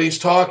is what he's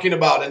talking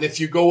about. And if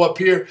you go up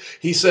here,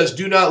 he says,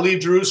 do not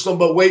leave Jerusalem,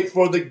 but wait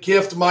for the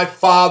gift my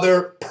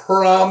Father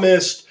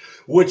promised,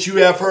 which you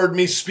have heard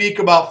me speak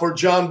about. For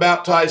John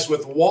baptized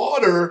with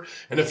water.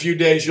 In a few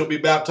days you'll be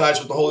baptized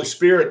with the Holy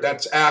Spirit.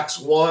 That's Acts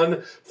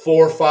 1,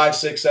 4, 5,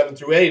 6, 7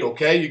 through 8.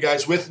 Okay, you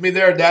guys with me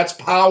there? That's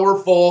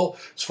powerful.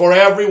 It's for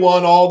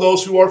everyone, all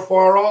those who are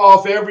far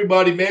off,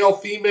 everybody, male,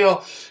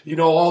 female,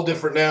 all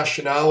different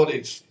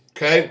nationalities.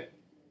 Okay,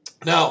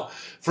 now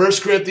 1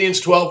 Corinthians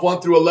 12,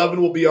 1 through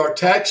 11 will be our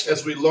text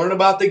as we learn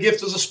about the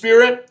gift of the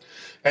Spirit.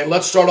 And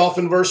let's start off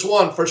in verse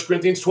 1, 1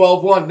 Corinthians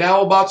 12, 1.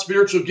 Now about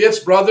spiritual gifts,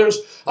 brothers,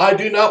 I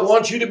do not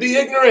want you to be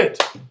ignorant.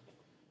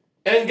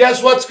 And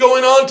guess what's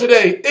going on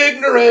today?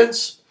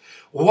 Ignorance.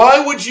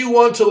 Why would you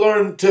want to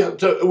learn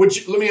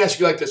let me ask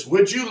you like this.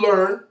 Would you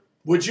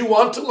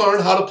want to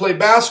learn how to play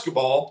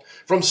basketball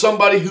from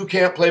somebody who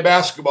can't play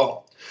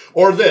basketball?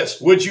 Or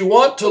this, would you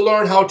want to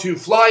learn how to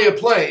fly a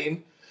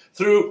plane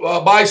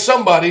by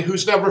somebody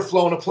who's never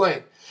flown a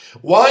plane?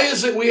 Why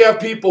is it we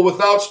have people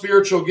without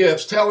spiritual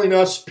gifts telling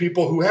us,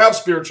 people who have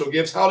spiritual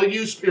gifts, how to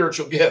use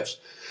spiritual gifts?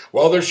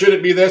 Well, there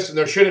shouldn't be this and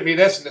there shouldn't be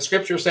this, and the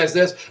scripture says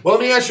this. Well,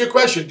 let me ask you a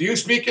question. Do you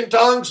speak in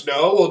tongues?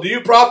 No. Well, do you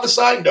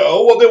prophesy?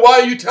 No. Well, then why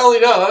are you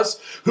telling us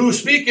who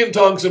speak in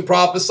tongues and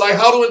prophesy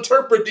how to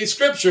interpret these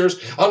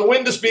scriptures on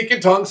when to speak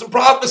in tongues and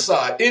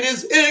prophesy? It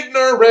is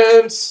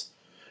ignorance.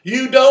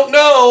 You don't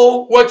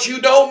know what you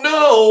don't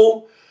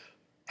know.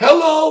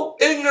 Hello?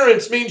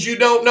 Ignorance means you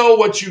don't know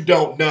what you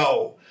don't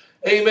know.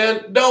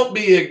 Amen. Don't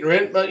be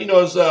ignorant.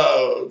 As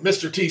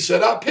Mr. T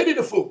said, I pity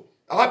the fool.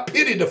 I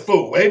pity the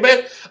fool.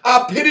 Amen.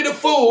 I pity the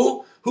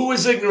fool who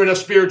is ignorant of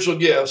spiritual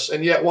gifts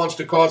and yet wants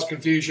to cause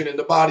confusion in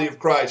the body of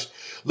Christ.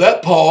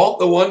 Let Paul,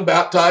 the one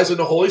baptized in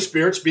the Holy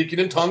Spirit, speaking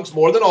in tongues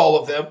more than all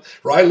of them,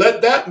 right?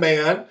 Let that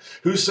man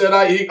who said,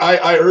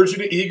 I urge you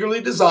to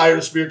eagerly desire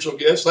the spiritual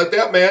gifts. Let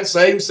that man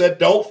say, who said,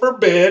 don't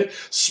forbid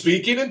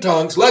speaking in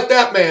tongues. Let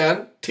that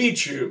man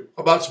teach you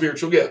about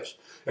spiritual gifts.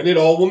 And it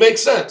all will make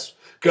sense.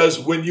 Because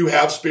when you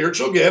have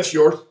spiritual gifts,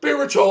 you're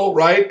spiritual,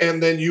 right?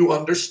 And then you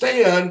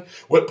understand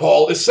what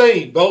Paul is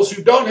saying. Those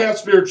who don't have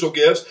spiritual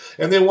gifts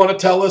and they want to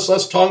tell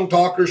us tongue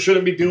talkers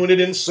shouldn't be doing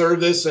it in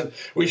service and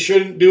we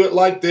shouldn't do it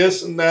like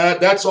this and that.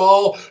 That's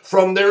all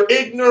from their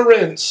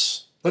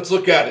ignorance. Let's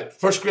look at it.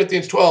 1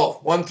 Corinthians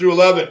 12, 1 through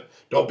 11.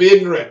 Don't be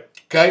ignorant,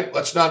 okay?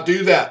 Let's not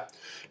do that.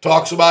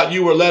 Talks about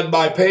you were led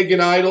by pagan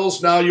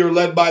idols. Now you're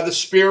led by the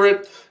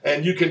Spirit.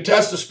 And you can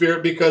test the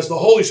Spirit because the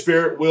Holy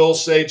Spirit will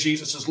say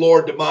Jesus is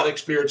Lord. Demonic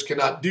spirits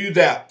cannot do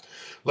that.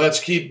 Let's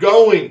keep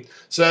going. It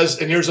says,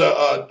 and here's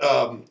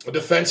a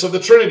defense of the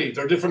Trinity.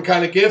 There are different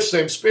kind of gifts,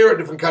 same Spirit,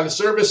 different kind of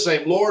service,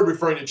 same Lord,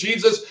 referring to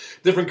Jesus.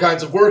 Different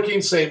kinds of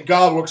working, same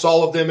God works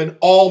all of them in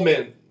all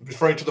men,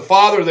 referring to the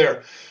Father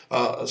there.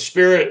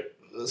 Spirit,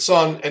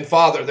 Son, and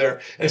Father there.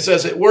 And it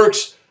says it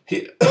works,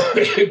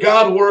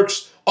 God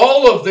works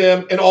all of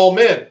them in all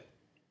men.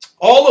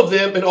 All of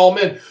them and all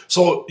men.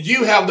 So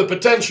you have the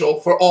potential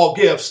for all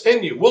gifts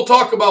in you. We'll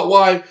talk about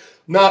why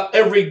not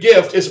every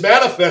gift is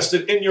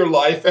manifested in your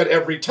life at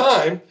every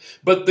time,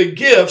 but the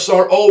gifts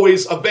are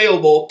always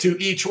available to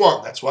each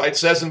one. That's why it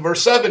says in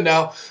verse 7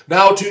 now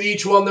to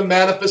each one the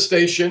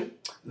manifestation,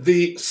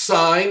 the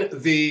sign,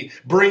 the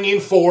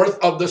bringing forth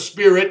of the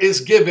Spirit is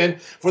given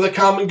for the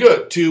common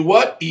good. To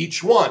what?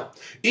 Each one.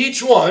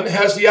 Each one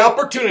has the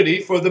opportunity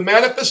for the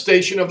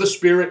manifestation of the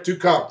Spirit to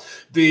come.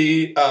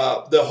 The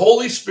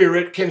Holy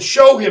Spirit can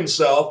show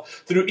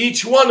himself through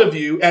each one of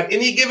you at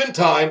any given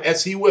time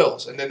as he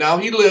wills. And then now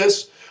he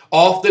lists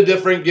off the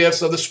different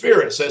gifts of the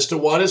Spirit. It says to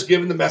one is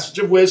given the message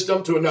of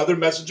wisdom, to another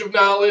message of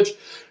knowledge,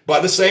 by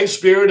the same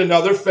Spirit,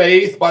 another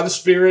faith, by the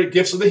Spirit,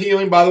 gifts of the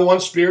healing, by the one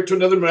Spirit, to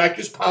another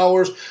miraculous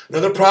powers,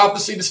 another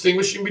prophecy,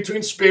 distinguishing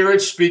between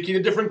spirits, speaking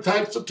in different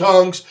types of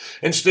tongues,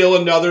 and still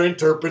another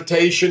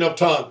interpretation of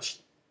tongues.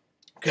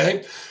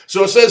 Okay,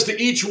 so it says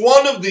to each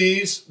one of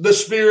these, the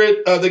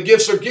Spirit, the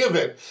gifts are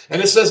given.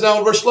 And it says now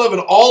in verse 11,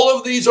 all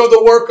of these are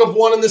the work of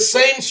one and the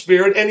same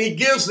Spirit, and he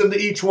gives them to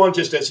each one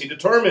just as he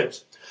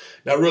determines.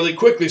 Now, really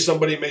quickly,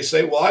 somebody may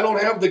say, well, I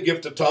don't have the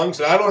gift of tongues,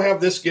 and I don't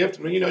have this gift.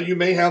 I mean, you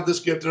may have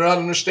this gift, they're not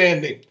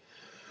understanding.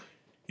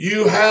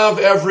 You have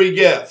every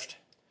gift.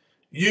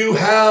 You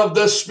have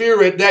the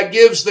Spirit that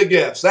gives the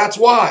gifts. That's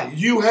why.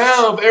 You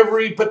have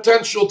every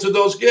potential to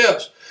those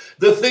gifts.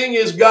 The thing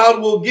is, God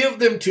will give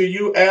them to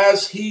you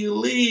as he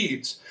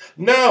leads.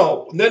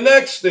 Now, the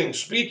next thing,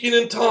 speaking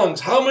in tongues.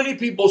 How many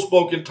people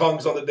spoke in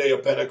tongues on the day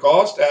of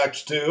Pentecost?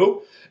 Acts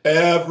 2.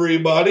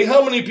 Everybody.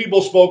 How many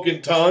people spoke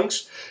in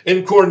tongues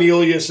in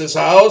Cornelius'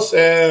 house?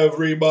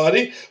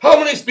 Everybody.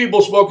 How many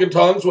people spoke in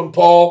tongues when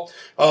Paul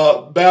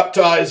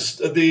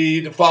baptized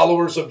the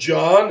followers of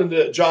John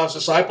and John's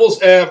disciples?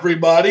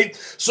 Everybody.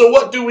 So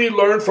what do we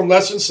learn from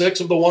lesson 6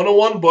 of the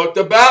 101 book?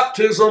 The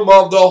baptism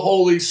of the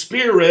Holy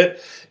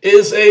Spirit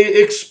is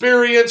a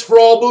experience for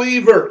all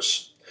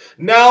believers.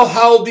 Now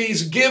how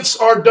these gifts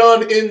are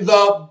done in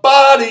the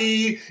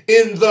body,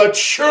 in the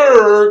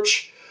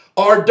church,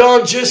 are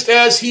done just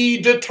as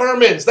he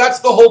determines. That's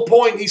the whole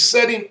point. He's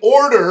setting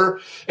order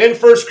in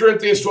 1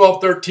 Corinthians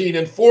 12, 13,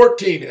 and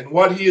 14. And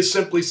what he is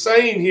simply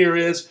saying here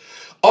is,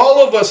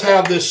 all of us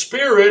have this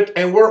Spirit,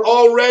 and we're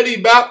already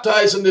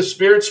baptized in this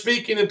Spirit,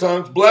 speaking in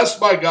tongues, blessed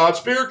by God,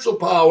 spiritual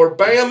power,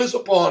 bam, is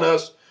upon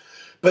us.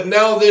 But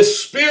now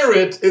this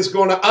Spirit is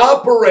going to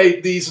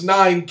operate these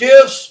 9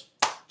 gifts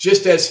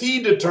just as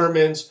he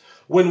determines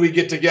when we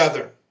get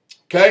together.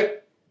 Okay?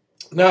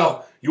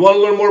 Now, you want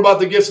to learn more about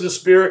the gifts of the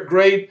Spirit?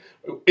 Great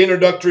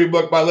introductory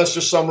book by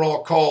Lester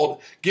Sumrall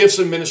called Gifts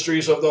and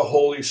Ministries of the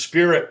Holy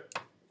Spirit.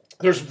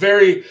 There's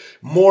very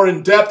more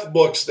in-depth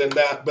books than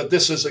that, but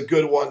this is a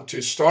good one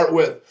to start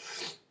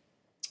with.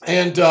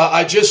 And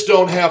I just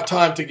don't have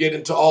time to get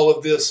into all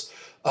of this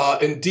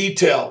in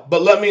detail,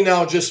 but let me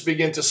now just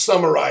begin to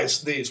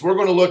summarize these. We're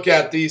going to look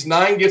at these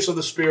 9 gifts of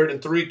the Spirit in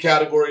 3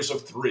 categories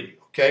of 3,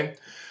 okay?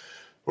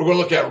 We're going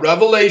to look at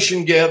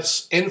revelation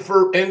gifts,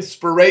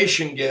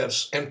 inspiration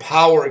gifts, and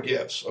power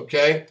gifts,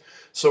 okay?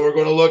 So we're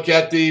going to look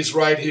at these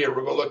right here.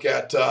 We're going to look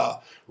at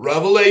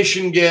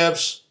revelation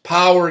gifts,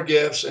 power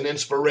gifts, and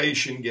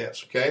inspiration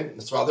gifts, okay?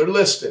 That's how they're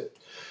listed.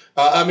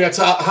 That's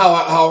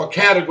how a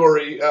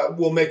category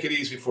will make it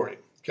easy for you,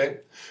 okay?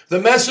 The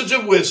message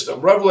of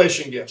wisdom,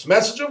 revelation gifts.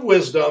 Message of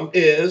wisdom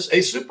is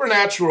a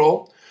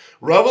supernatural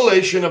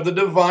revelation of the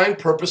divine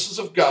purposes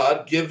of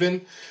God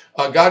given.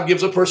 God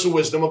gives a person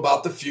wisdom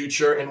about the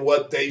future and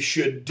what they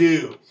should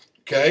do,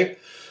 okay?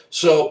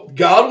 So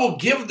God will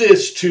give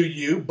this to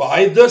you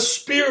by the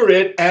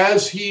Spirit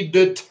as he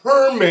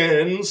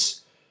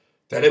determines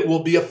that it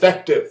will be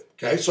effective.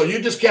 Okay, so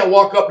you just can't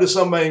walk up to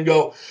somebody and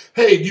go,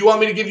 hey, do you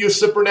want me to give you a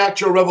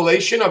supernatural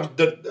revelation of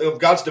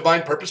God's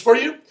divine purpose for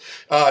you?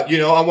 I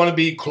want to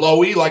be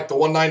Chloe, like the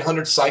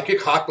 1-900 psychic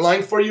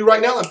hotline for you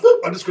right now. And boop,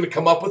 I'm just going to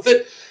come up with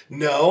it.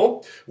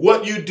 No,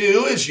 what you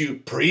do is you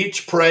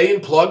preach, pray,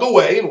 and plug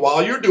away. And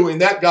while you're doing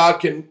that, God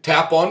can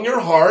tap on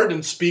your heart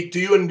and speak to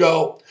you and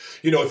go,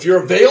 if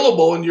you're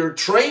available and you're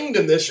trained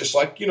in this, just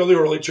like, the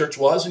early church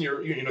was, and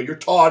you're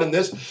taught in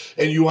this,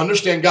 and you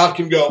understand, God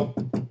can go,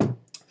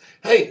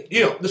 Hey,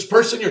 this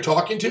person you're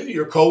talking to,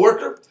 your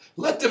coworker,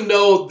 let them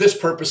know this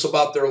purpose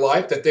about their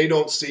life that they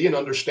don't see and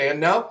understand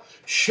now.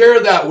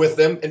 Share that with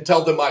them and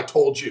tell them I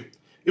told you.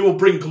 It will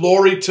bring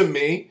glory to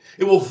me.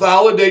 It will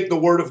validate the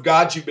word of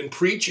God you've been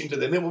preaching to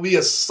them. It will be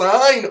a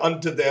sign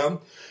unto them,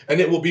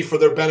 and it will be for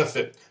their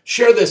benefit.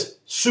 Share this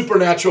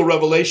supernatural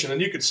revelation.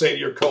 And you could say to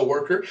your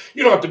coworker,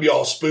 you don't have to be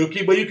all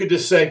spooky, but you could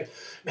just say,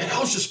 man,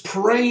 I was just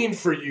praying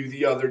for you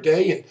the other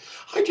day, and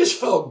I just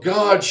felt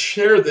God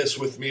share this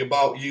with me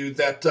about you,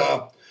 that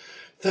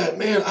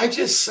man, I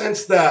just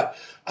sense that,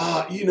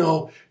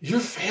 your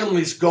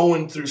family's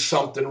going through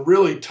something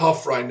really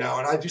tough right now,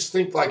 and I just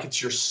think like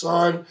it's your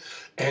son.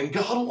 And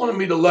God wanted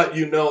me to let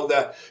you know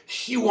that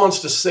he wants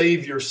to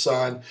save your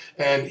son,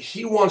 and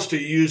he wants to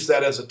use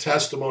that as a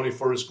testimony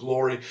for his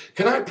glory.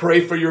 Can I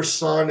pray for your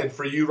son and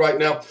for you right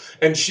now?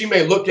 And she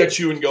may look at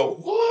you and go,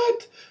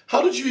 what?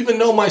 How did you even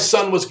know my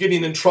son was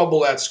getting in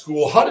trouble at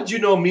school? How did you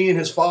know me and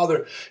his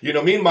father?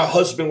 Me and my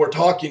husband were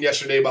talking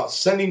yesterday about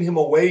sending him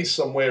away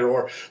somewhere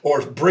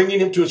or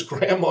bringing him to his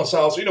grandma's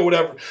house,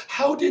 whatever.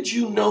 How did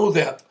you know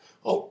that?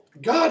 Oh,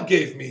 God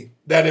gave me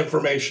that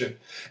information.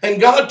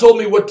 And God told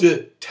me what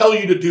to tell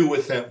you to do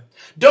with him.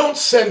 Don't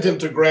send him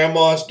to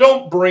grandma's.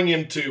 Don't bring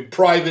him to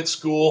private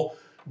school.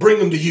 Bring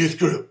him to youth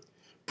group.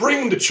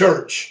 Bring him to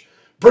church.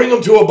 Bring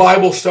him to a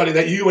Bible study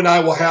that you and I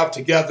will have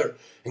together.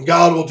 And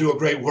God will do a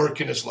great work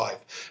in his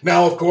life.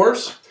 Now, of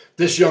course,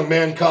 this young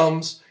man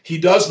comes. He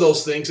does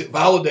those things. It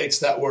validates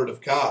that word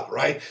of God,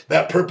 right?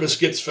 That purpose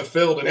gets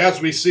fulfilled. And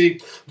as we see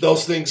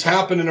those things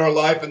happen in our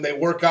life and they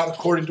work out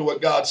according to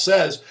what God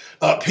says,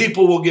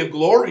 people will give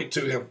glory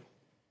to him.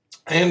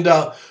 And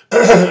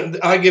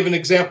I give an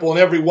example in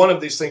every one of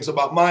these things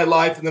about my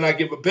life, and then I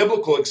give a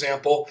biblical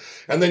example.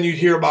 And then you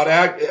hear about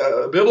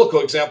a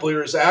biblical example.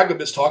 Here is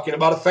Agabus talking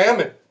about a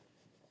famine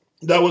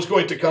that was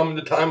going to come in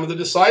the time of the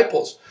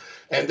disciples.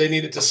 And they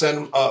needed to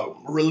send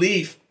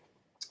relief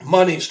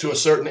monies to a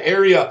certain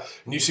area.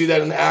 And you see that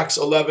in Acts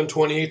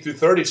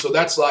 11:28-30. So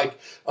that's like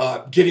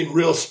getting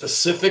real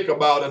specific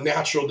about a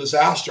natural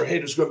disaster. Hey,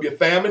 there's going to be a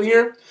famine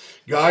here.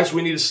 Guys,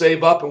 we need to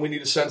save up and we need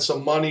to send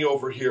some money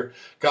over here.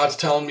 God's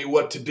telling me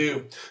what to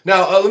do.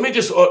 Now, let me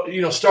just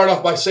start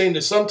off by saying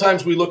that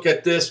sometimes we look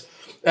at this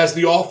as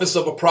the office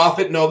of a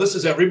prophet. No, this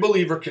is every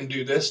believer can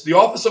do this. The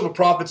office of a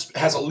prophet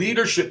has a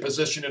leadership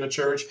position in a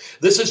church.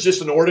 This is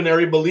just an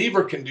ordinary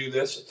believer can do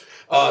this.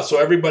 So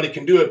everybody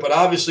can do it. But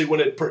obviously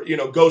when it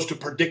goes to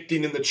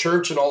predicting in the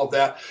church and all of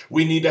that,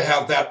 we need to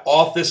have that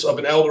office of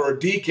an elder or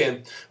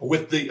deacon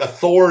with the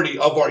authority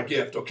of our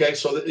gift. Okay,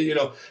 so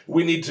that,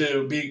 we need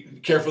to be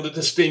careful to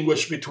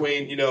distinguish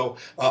between,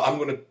 I'm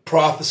going to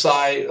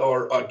prophesy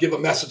or give a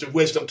message of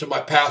wisdom to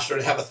my pastor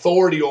and have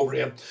authority over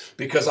him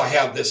because I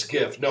have this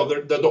gift. No,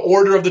 the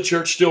order of the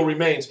church still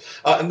remains.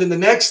 And then the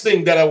next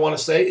thing that I want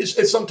to say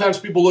is sometimes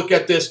people look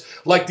at this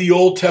like the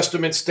Old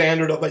Testament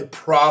standard of a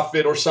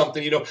prophet or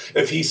something,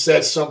 if he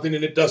says something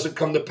and it doesn't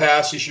come to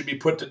pass, he should be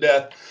put to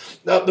death.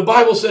 Now, the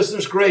Bible says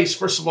there's grace.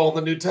 First of all, in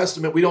the New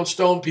Testament, we don't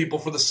stone people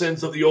for the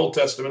sins of the Old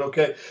Testament,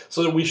 okay?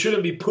 So that we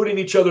shouldn't be putting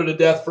each other to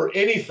death for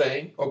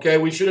anything, okay?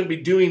 We shouldn't be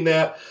doing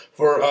that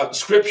for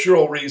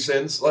scriptural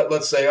reasons,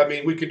 let's say. I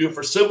mean, we could do it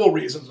for civil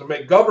reasons to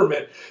make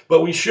government,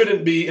 but we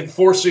shouldn't be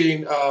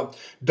enforcing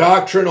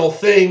doctrinal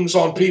things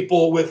on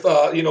people with,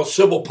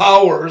 civil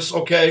powers,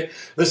 okay?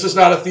 This is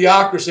not a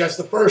theocracy. That's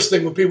the first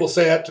thing when people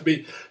say that to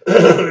be,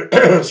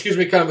 excuse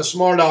me, kind of a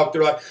smart aleck.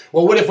 They're like,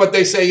 well, what if what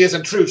they say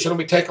isn't true? Shouldn't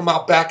we take them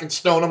out back and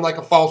stone them like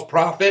a false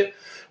prophet?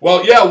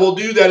 Well, yeah, we'll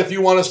do that if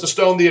you want us to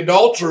stone the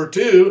adulterer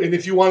too. And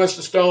if you want us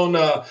to stone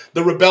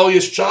the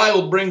rebellious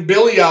child, bring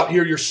Billy out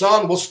here, your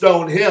son, we'll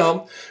stone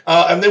him.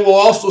 And then we'll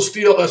also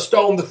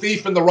stone the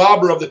thief and the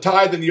robber of the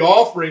tithe and the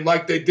offering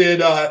like they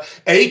did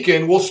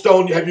Achan. We'll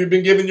stone you. Have you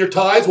been given your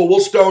tithes? Well, we'll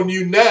stone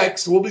you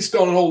next. We'll be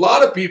stoning a whole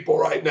lot of people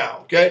right now,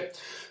 okay?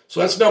 So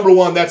that's number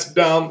one. That's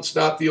dumb. It's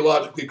not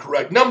theologically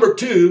correct. Number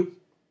two,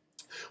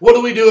 what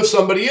do we do if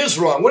somebody is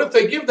wrong? What if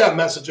they give that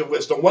message of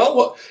wisdom?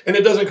 Well, and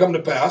it doesn't come to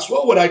pass?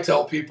 Well, what I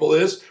tell people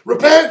is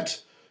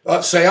repent.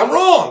 Say I'm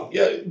wrong.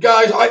 Yeah,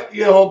 guys,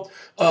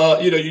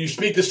 you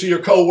speak this to your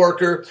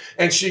coworker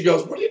and she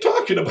goes, what are you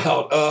talking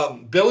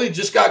about? Billy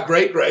just got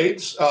great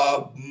grades,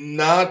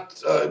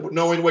 not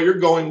knowing where you're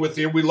going with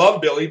here. We love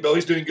Billy.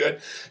 Billy's doing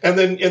good. And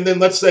then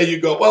let's say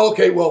you go, well,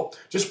 okay, well,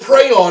 just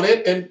pray on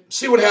it and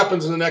see what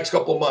happens in the next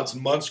couple of months.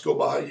 And months go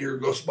by, a year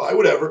goes by,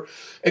 whatever.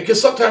 And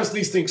because sometimes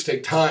these things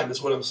take time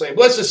is what I'm saying.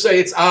 But let's just say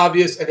it's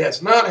obvious. It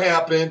has not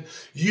happened.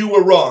 You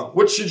were wrong.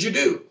 What should you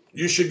do?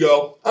 You should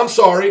go, I'm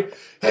sorry.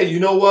 Hey, you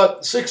know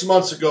what? 6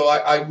 months ago,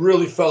 I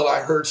really felt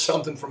I heard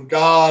something from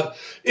God.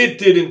 It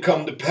didn't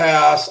come to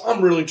pass.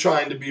 I'm really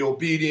trying to be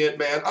obedient,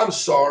 man. I'm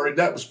sorry.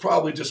 That was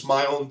probably just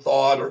my own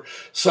thought or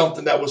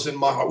something that was in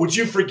my heart. Would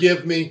you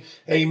forgive me?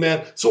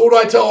 Amen. So what do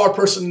I tell our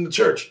person in the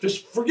church?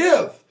 Just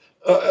forgive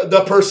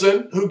the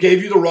person who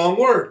gave you the wrong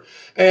word.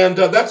 And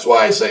that's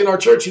why I say in our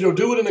church,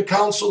 do it in a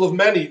council of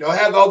many.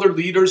 Have other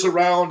leaders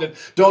around and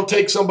don't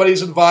take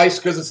somebody's advice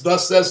because it's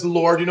thus says the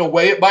Lord.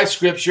 Weigh it by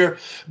Scripture.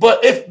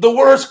 But if the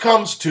worst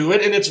comes to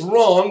it and it's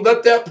wrong,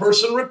 let that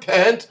person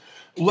repent.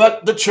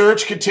 let the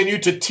church continue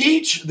to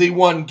teach the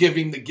one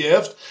giving the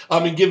gift,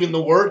 giving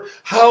the word,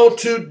 how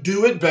to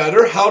do it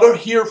better, how to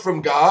hear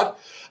from God.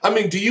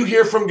 Do you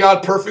hear from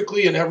God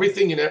perfectly in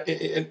everything,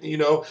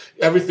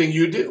 everything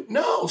you do?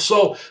 No.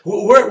 So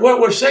what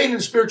we're saying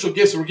in spiritual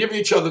gifts, we're giving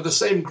each other the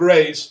same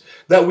grace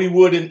that we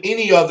would in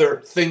any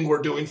other thing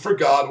we're doing for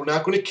God. We're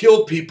not going to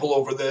kill people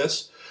over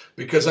this,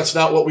 because that's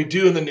not what we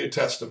do in the New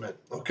Testament.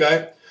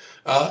 Okay.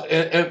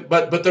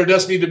 But there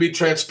does need to be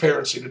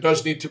transparency. There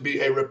does need to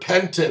be a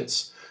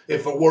repentance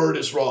if a word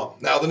is wrong.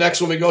 Now, the next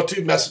one we go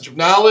to, message of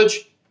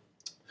knowledge.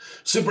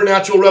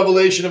 Supernatural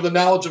revelation of the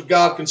knowledge of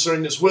God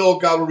concerning His will.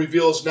 God will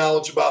reveal His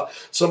knowledge about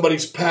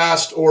somebody's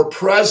past or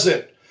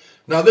present.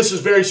 Now, this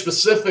is very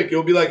specific.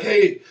 It'll be like,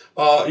 hey,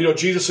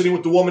 Jesus sitting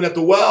with the woman at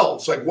the well.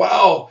 It's like,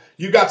 wow,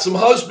 you got some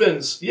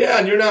husbands. Yeah,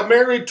 and you're not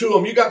married to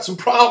them. You got some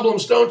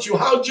problems, don't you?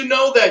 How'd you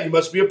know that? You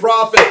must be a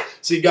prophet.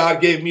 See,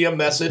 God gave me a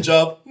message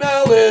of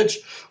knowledge,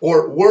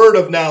 or word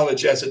of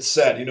knowledge, as it's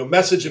said.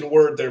 Message and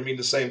word there mean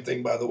the same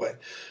thing, by the way.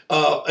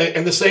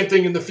 And the same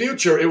thing in the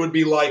future. It would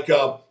be like,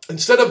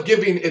 instead of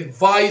giving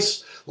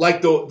advice,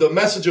 like the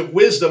message of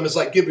wisdom is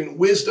like giving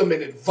wisdom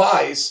and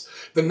advice,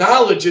 the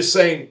knowledge is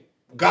saying,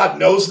 God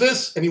knows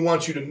this, and He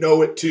wants you to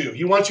know it too.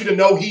 He wants you to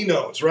know He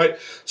knows, right?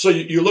 So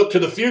you look to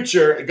the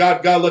future, and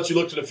God lets you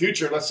look to the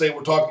future. And let's say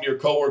we're talking to your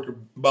coworker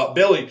about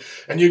Billy,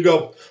 and you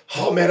go,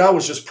 oh man, I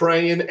was just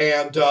praying,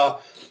 and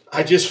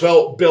I just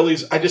felt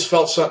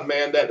something,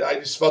 man, that I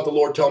just felt the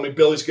Lord telling me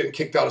Billy's getting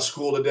kicked out of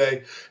school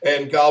today.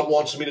 And God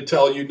wants me to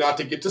tell you not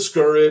to get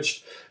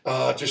discouraged,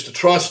 just to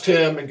trust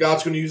Him, and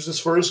God's going to use this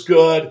for His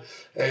good.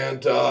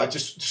 And I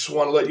just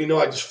want to let you know,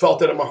 I just felt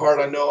that in my heart.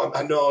 I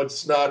know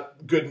it's not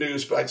good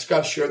news, but I just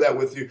got to share that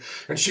with you.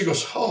 And she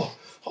goes, oh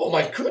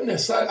my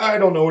goodness, I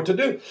don't know what to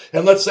do.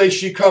 And let's say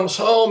she comes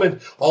home, and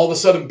all of a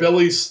sudden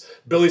Billy's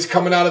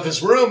coming out of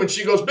his room, and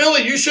she goes,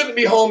 Billy, you shouldn't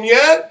be home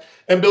yet.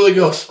 And Billy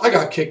goes, I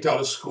got kicked out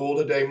of school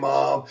today,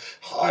 Mom.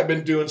 I've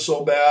been doing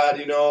so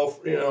bad,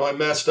 I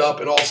messed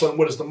up. And all of a sudden,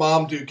 what does the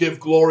mom do? Give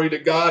glory to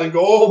God and go,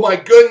 oh my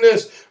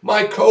goodness,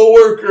 my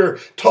coworker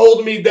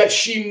told me that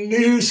she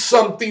knew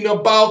something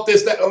about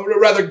this,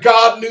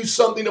 God knew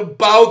something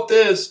about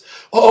this.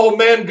 Oh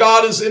man,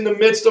 God is in the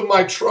midst of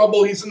my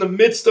trouble. He's in the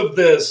midst of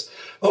this.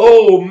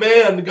 Oh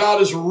man,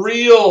 God is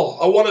real.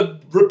 I want to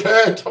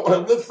repent. I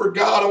want to live for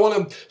God. I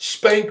want to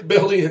spank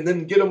Billy and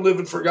then get him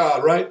living for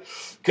God, right?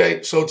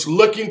 Okay, so it's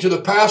looking to the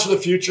past or the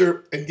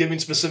future and giving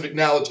specific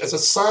knowledge as a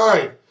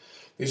sign.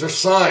 These are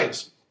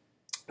signs.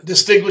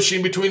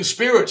 Distinguishing between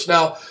spirits.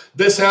 Now,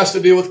 this has to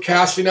deal with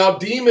casting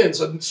out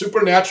demons, a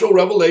supernatural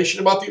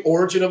revelation about the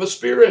origin of a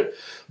spirit.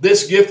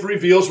 This gift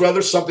reveals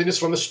whether something is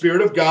from the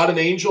Spirit of God, an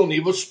angel, an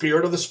evil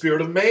spirit, or the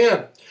spirit of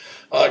man.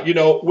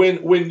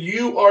 When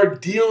you are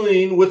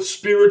dealing with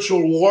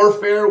spiritual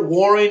warfare,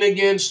 warring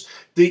against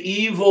the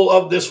evil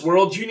of this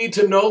world, you need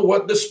to know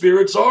what the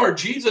spirits are.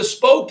 Jesus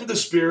spoke to the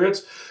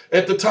spirits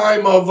at the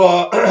time of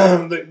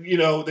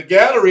the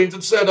gatherings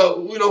and said,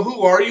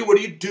 who are you? What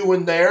are you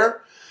doing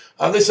there?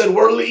 They said,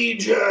 we're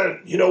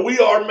legion. We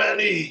are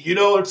many.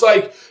 It's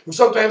like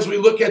sometimes we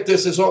look at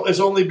this as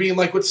only being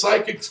like what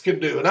psychics can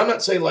do. And I'm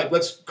not saying like,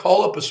 let's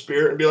call up a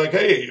spirit and be like,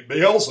 hey,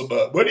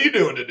 Beelzebub, what are you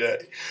doing today?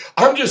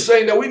 I'm just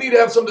saying that we need to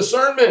have some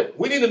discernment.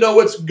 We need to know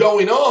what's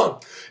going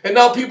on. And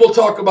now people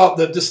talk about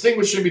the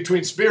distinguishing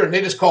between spirit, and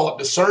they just call it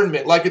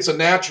discernment, like it's a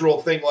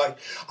natural thing. Like,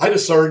 I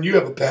discern you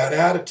have a bad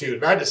attitude,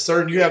 and I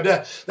discern you have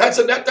that. That's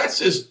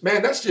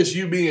just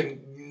you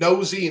being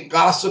nosy and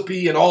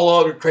gossipy and all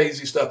other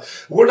crazy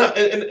stuff. We're not,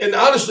 and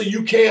honestly,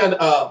 you can,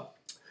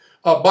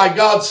 by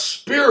God's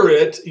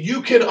Spirit,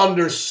 you can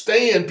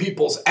understand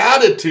people's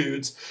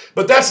attitudes,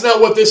 but that's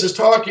not what this is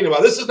talking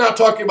about. This is not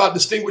talking about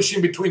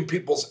distinguishing between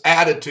people's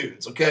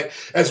attitudes, okay,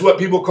 as what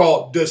people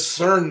call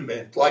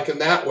discernment, like in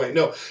that way.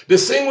 No,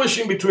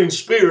 distinguishing between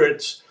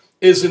spirits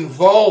is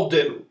involved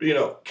in,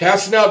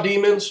 casting out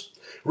demons,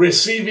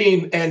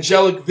 receiving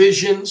angelic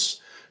visions,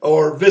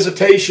 or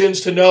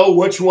visitations to know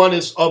which one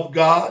is of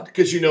God.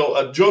 Because,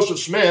 Joseph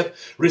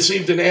Smith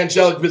received an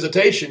angelic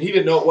visitation. He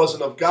didn't know it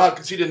wasn't of God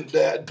because he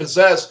didn't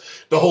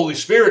possess the Holy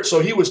Spirit. So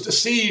he was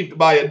deceived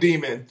by a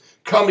demon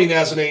coming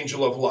as an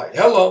angel of light.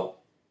 Hello.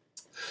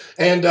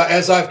 And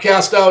as I've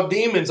cast out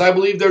demons, I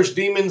believe there's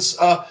demons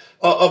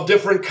of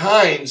different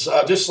kinds.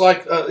 Just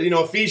like,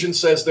 Ephesians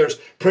says there's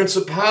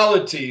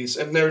principalities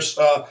and there's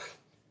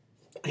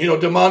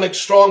demonic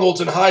strongholds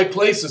in high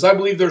places. I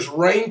believe there's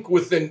rank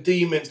within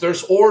demons.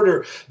 There's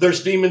order.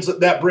 There's demons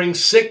that bring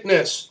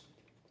sickness.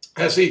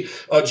 As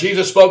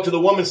Jesus spoke to the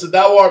woman, said,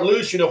 thou art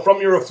loose,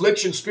 from your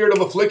affliction, spirit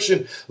of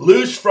affliction,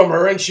 loose from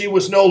her. And she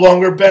was no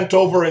longer bent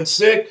over and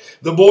sick.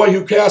 The boy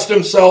who cast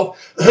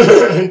himself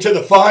into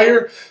the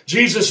fire,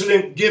 Jesus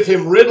didn't give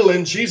him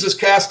Ritalin. Jesus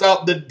cast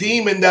out the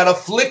demon that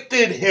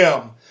afflicted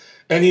him.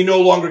 And he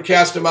no longer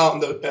cast him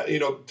out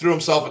and threw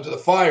himself into the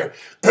fire.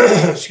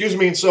 Excuse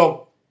me. And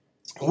so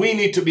we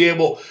need to be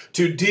able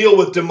to deal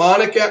with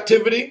demonic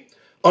activity,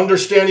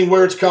 understanding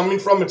where it's coming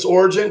from, its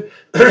origin.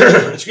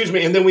 Excuse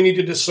me. And then we need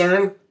to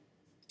discern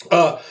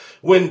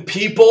when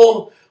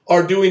people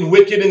are doing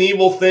wicked and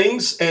evil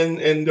things,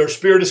 and their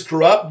spirit is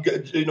corrupt.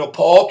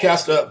 Paul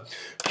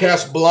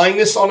cast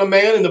blindness on a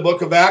man in the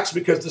book of Acts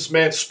because this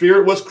man's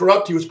spirit was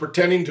corrupt. He was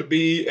pretending to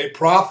be a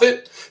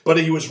prophet, but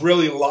he was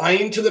really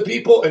lying to the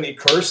people, and he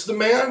cursed the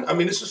man. I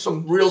mean, this is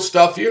some real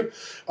stuff here.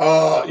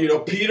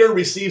 Peter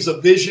receives a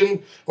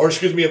visitation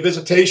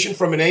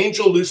from an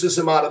angel, looses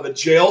him out of a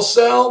jail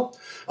cell.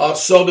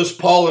 So does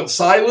Paul and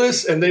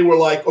Silas, and they were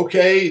like,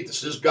 okay,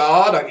 this is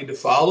God, I need to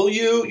follow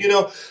you,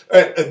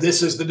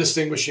 this is the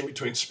distinguishing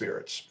between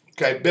spirits.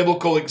 Okay,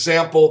 biblical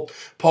example,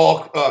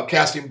 Paul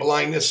casting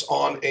blindness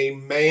on a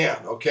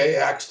man, okay,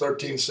 Acts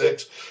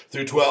 13:6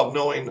 through 12,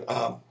 knowing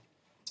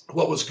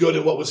what was good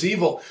and what was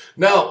evil.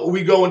 Now,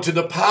 we go into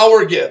the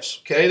power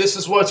gifts, okay, this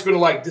is what's going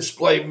to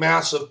display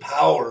massive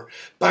power.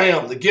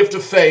 Bam, the gift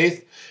of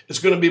faith is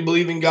going to be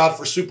believing God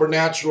for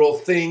supernatural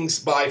things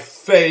by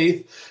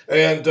faith.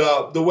 And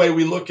the way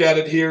we look at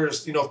it here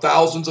is,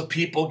 thousands of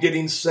people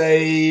getting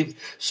saved,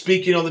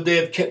 speaking on the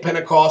day of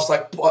Pentecost,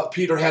 like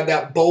Peter had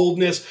that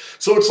boldness.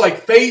 So it's like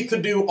faith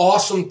to do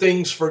awesome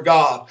things for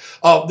God.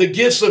 The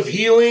gifts of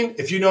healing,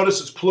 if you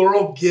notice, it's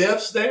plural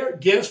gifts there.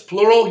 Gifts,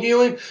 plural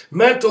healing,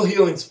 mental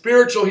healing,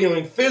 spiritual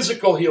healing,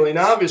 physical healing,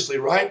 obviously,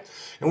 right?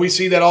 And we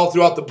see that all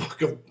throughout the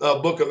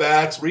book of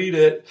Acts. Read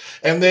it.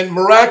 And then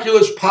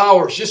miraculous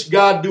powers, just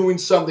God doing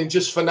something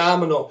just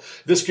phenomenal.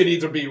 This could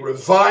either be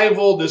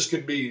revival. This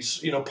could be,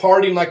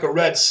 parting like a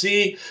Red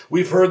Sea.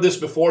 We've heard this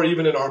before,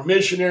 even in our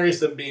missionaries,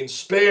 them being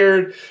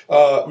spared.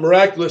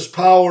 Miraculous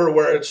power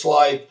where it's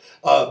like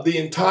the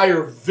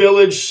entire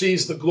village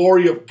sees the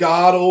glory of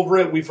God over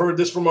it. We've heard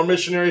this from our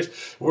missionaries,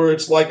 where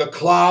it's like a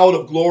cloud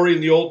of glory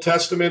in the Old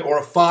Testament, or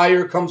a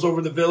fire comes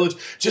over the village.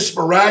 Just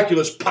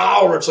miraculous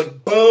power. It's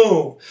like,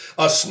 boom.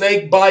 A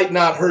snake bite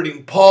not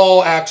hurting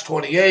Paul, Acts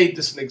 28.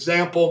 This is an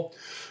example.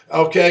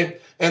 Okay.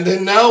 And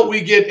then now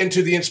we get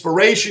into the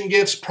inspiration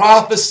gifts.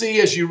 Prophecy,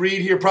 as you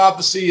read here,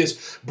 prophecy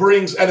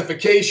brings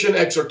edification,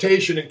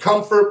 exhortation, and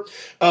comfort.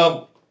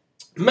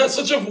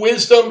 Message of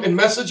wisdom and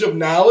message of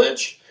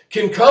knowledge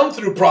can come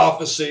through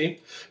prophecy,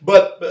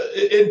 but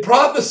in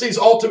prophecy's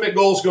ultimate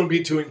goal is going to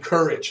be to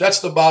encourage. That's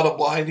the bottom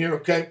line here,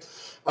 okay?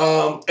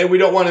 And we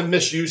don't want to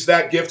misuse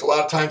that gift. A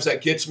lot of times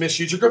that gets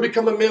misused. You're going to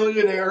become a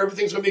millionaire.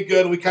 Everything's going to be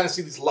good. And we kind of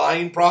see these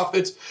lying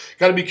prophets.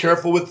 Got to be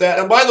careful with that.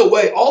 And by the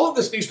way, all of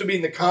this needs to be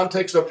in the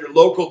context of your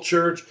local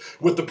church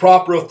with the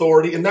proper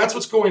authority. And that's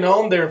what's going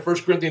on there in 1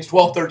 Corinthians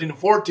 12, 13, and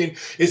 14,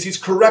 is he's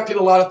correcting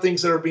a lot of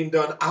things that are being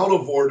done out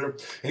of order.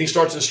 And he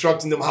starts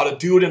instructing them how to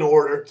do it in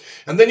order.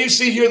 And then you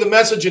see here the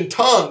message in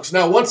tongues.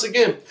 Now, once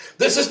again,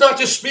 this is not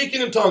just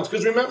speaking in tongues.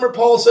 Because remember,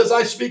 Paul says,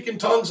 I speak in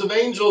tongues of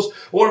angels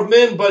or of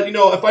men. But,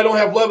 if I don't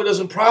have love, it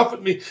doesn't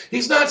profit me.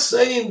 He's not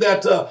saying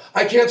that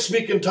I can't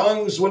speak in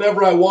tongues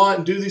whenever I want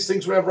and do these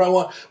things whenever I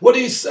want. What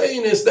he's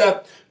saying is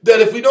that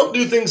if we don't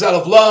do things out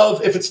of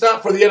love, if it's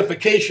not for the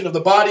edification of the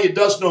body, it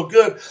does no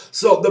good.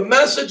 So the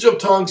message of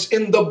tongues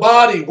in the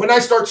body, when I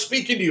start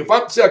speaking to you, if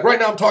I'm like right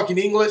now I'm talking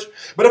English,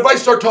 but if I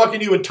start talking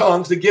to you in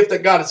tongues, the gift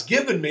that God has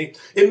given me,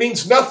 it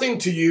means nothing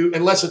to you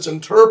unless it's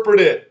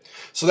interpreted.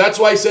 So that's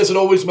why he says it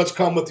always must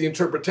come with the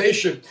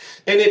interpretation.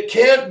 And it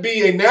can't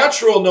be a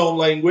natural known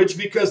language,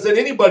 because then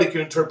anybody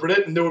can interpret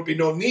it and there would be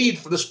no need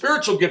for the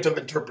spiritual gift of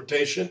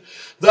interpretation.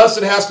 Thus,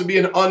 it has to be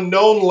an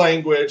unknown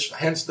language,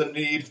 hence the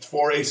need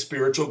for a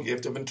spiritual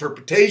gift of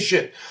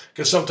interpretation.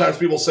 Because sometimes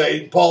people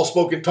say Paul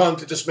spoke in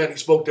tongues, it just meant he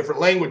spoke different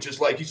languages,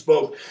 like he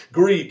spoke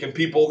Greek and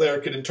people there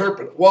could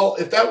interpret. Well,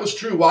 if that was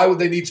true, why would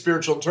they need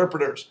spiritual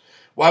interpreters?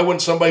 Why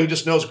wouldn't somebody who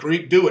just knows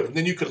Greek do it? And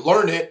then you could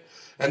learn it,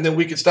 and then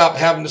we could stop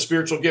having the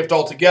spiritual gift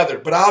altogether.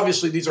 But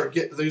obviously these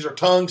are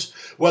tongues,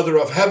 whether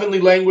of heavenly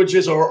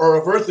languages or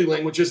of earthly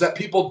languages, that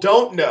people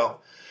don't know.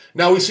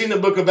 Now, we see in the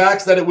book of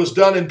Acts that it was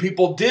done and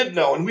people did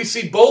know. And we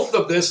see both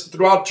of this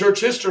throughout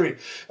church history.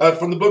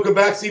 From the book of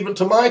Acts even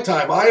to my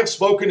time, I have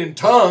spoken in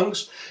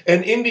tongues,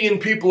 and Indian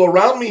people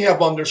around me have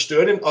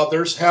understood and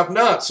others have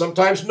not.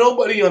 Sometimes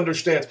nobody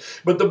understands.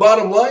 But the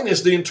bottom line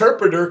is the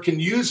interpreter can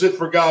use it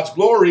for God's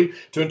glory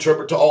to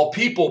interpret to all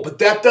people. But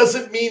that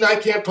doesn't mean I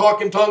can't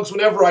talk in tongues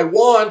whenever I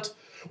want,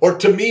 or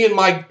to me and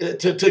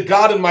to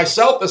God and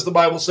myself, as the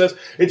Bible says.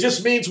 It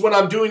just means when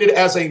I'm doing it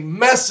as a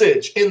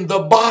message in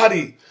the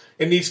body,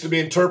 it needs to be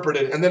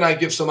interpreted. And then I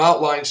give some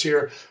outlines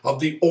here of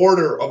the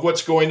order of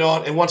what's going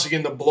on. And once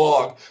again, the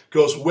blog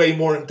goes way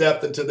more in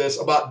depth into this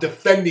about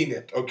defending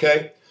it,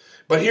 okay?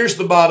 But here's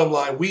the bottom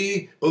line.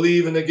 We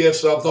believe in the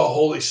gifts of the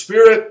Holy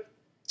Spirit.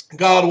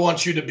 God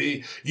wants you to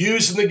be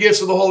using the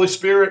gifts of the Holy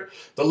Spirit.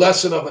 The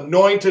lesson of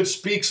anointed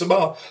speaks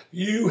about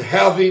you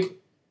having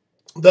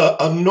the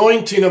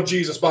anointing of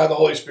Jesus by the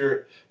Holy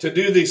Spirit to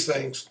do these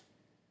things.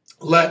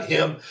 Let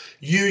him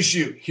use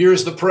you.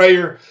 Here's the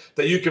prayer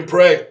that you can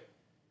pray.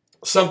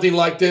 Something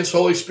like this: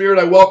 Holy Spirit,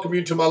 I welcome you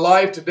into my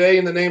life today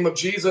in the name of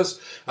Jesus.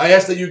 I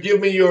ask that you give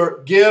me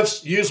your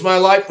gifts. Use my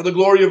life for the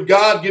glory of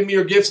God. Give me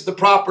your gifts at the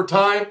proper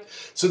time,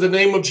 so the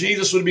name of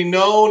Jesus would be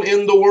known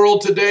in the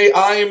world today.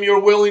 I am your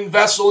willing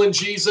vessel. In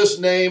Jesus'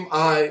 name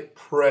I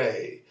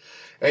pray.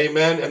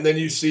 Amen. And then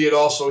you see it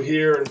also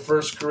here in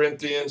 1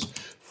 Corinthians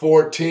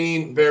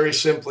 14, very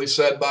simply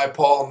said by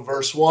Paul in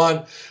verse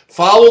 1.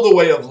 Follow the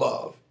way of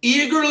love.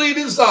 Eagerly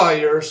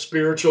desire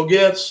spiritual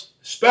gifts,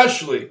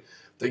 especially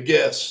the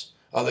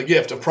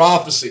gift of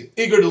prophecy.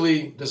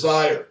 Eagerly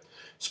desire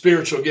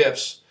spiritual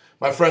gifts.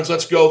 My friends,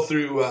 let's go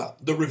through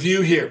the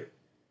review here.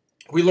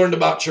 We learned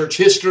about church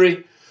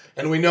history,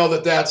 and we know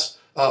that that's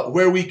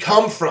where we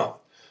come from.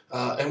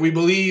 And we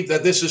believe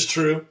that this is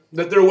true,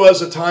 that there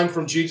was a time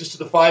from Jesus to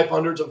the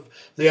 500s of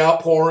the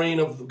outpouring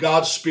of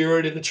God's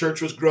Spirit and the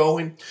church was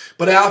growing.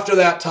 But after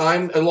that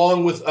time,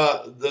 along with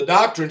the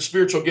doctrine,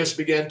 spiritual gifts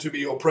began to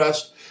be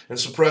oppressed and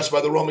suppressed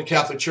by the Roman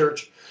Catholic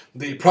Church.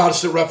 The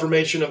Protestant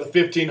Reformation of the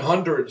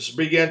 1500s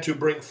began to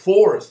bring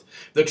forth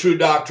the true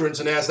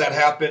doctrines, and as that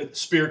happened,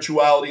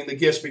 spirituality and the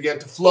gifts began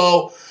to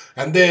flow.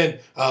 And then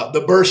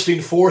the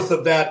bursting forth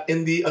of that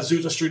in the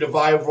Azusa Street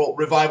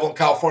revival in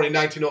California in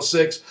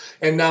 1906.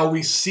 And now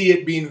we see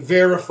it being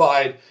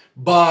verified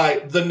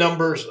by the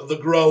numbers of the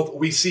growth.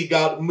 We see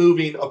God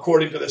moving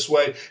according to this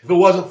way. If it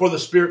wasn't for the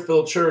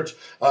Spirit-filled church,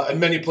 in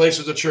many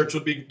places the church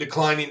would be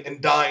declining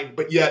and dying.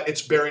 But yet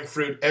it's bearing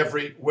fruit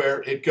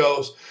everywhere it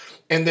goes.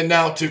 And then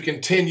now to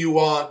continue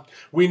on,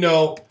 we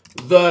know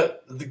the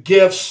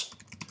gifts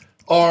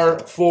are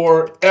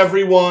for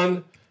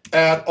everyone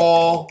at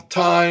all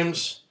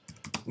times.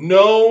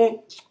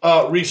 No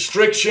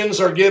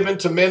restrictions are given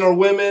to men or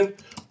women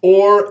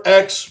or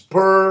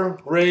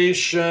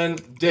expiration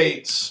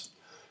dates,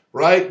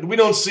 right? We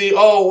don't see,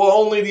 oh, well,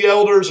 only the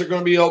elders are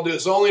going to be able to do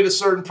this, only to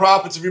certain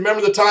prophets. If you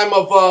remember the time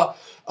of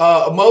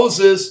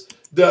Moses,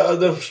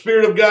 the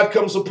Spirit of God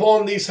comes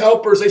upon these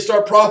helpers. They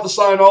start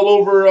prophesying all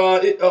over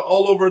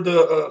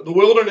the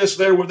wilderness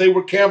there where they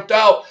were camped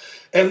out.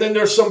 And then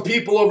there's some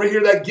people over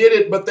here that get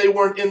it, but they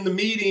weren't in the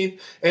meeting.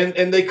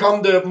 And they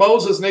come to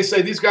Moses and they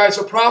say, these guys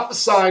are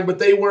prophesying, but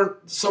they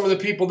weren't some of the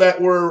people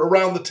that were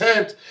around the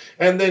tent.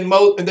 And then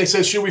they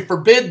say, should we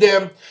forbid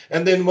them?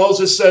 And then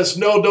Moses says,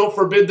 no, don't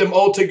forbid them.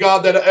 Oh, to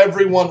God that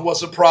everyone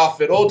was a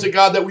prophet. Oh, to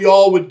God that we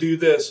all would do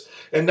this.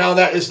 And now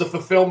that is the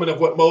fulfillment of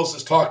what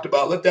Moses talked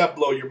about. Let that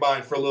blow your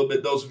mind for a little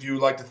bit, those of you who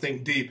like to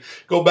think deep.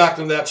 Go back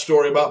to that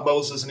story about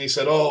Moses, and he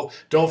said, oh,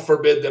 don't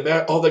forbid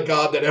them. Oh, the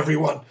God that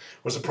everyone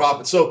was a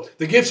prophet. So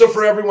the gifts are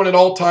for everyone at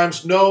all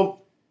times.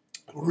 No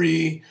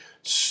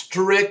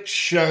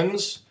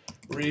restrictions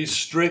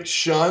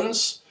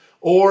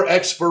or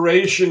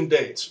expiration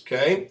dates,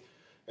 okay?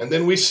 And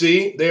then we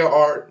see there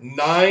are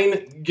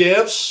 9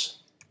 gifts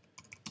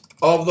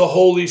of the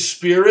Holy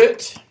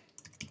Spirit.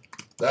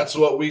 That's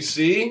what we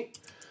see.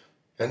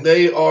 And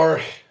they are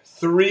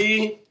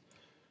 3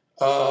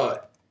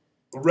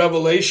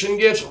 revelation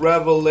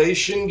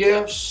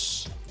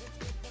gifts,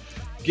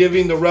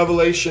 giving the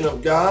revelation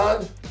of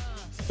God.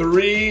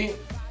 3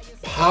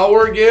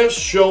 power gifts,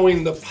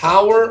 showing the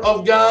power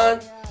of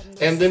God.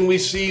 And then we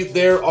see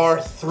there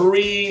are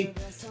 3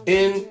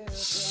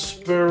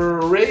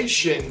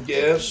 inspiration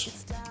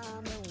gifts,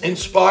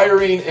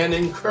 inspiring and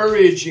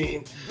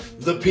encouraging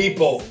the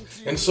people.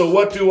 And so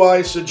what do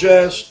I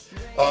suggest?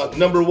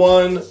 Number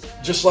 1,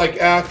 just like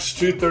Acts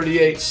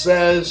 2:38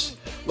 says,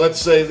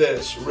 let's say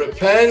this: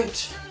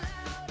 repent,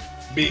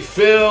 be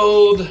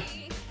filled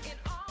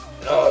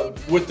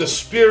with the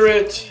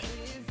Spirit,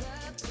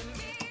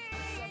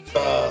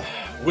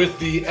 with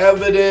the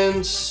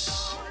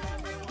evidence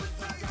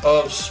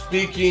of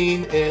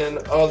speaking in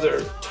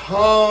other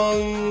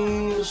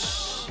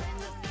tongues,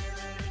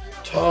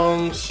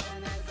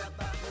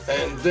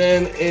 and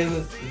then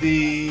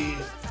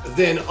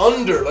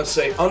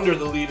under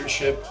the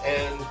leadership,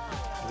 and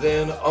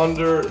then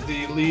under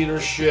the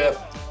leadership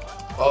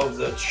of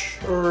the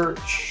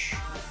church,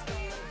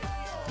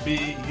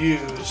 be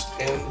used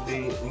in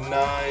the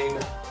 9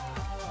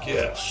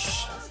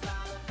 gifts.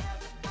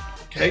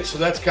 Okay, so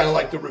that's kind of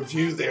like the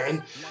review there,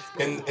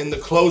 and in the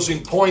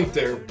closing point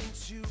there.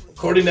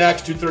 According to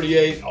Acts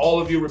 2:38, all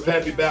of you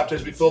repent, be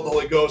baptized, be filled with the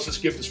Holy Ghost. This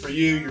gift is for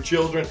you, your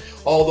children,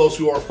 all those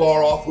who are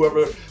far off,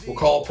 whoever will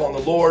call upon the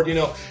Lord.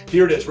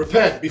 Here it is.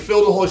 Repent, be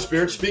filled with the Holy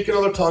Spirit, speak in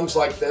other tongues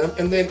like them.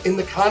 And then in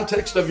the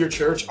context of your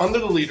church, under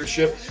the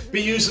leadership,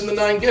 be used in the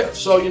 9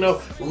 gifts. So,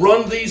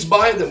 run these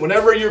by them.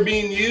 Whenever you're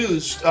being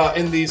used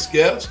in these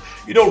gifts,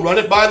 run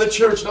it by the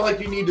church. Not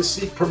like you need to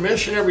seek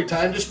permission every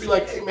time. Just be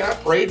like, hey, man, I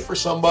prayed for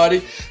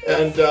somebody,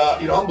 and,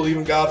 I'm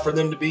believing God for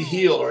them to be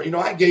healed. Or,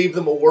 I gave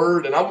them a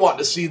word, and I'm wanting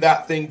to see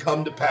that thing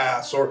come to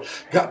pass. Or,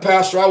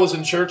 Pastor, I was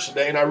in church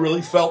today, and I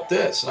really felt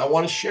this, and I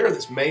want to share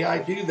this. May I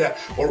do that?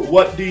 Or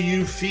what do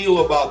you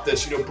feel about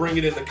this? Bring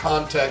it in the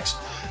context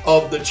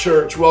of the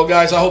church. Well,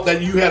 guys, I hope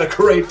that you had a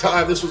great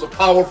time. This was a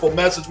powerful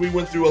message. We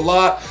went through a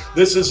lot.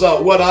 This is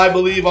what I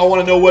believe. I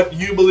want to know what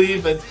you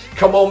believe, and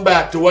come on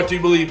back to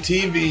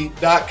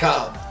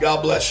WhatDoYouBelieveTV.com.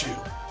 God bless you.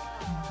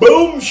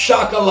 Boom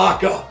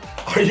shakalaka.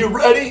 Are you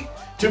ready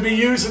to be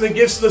used in the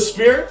gifts of the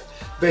Spirit?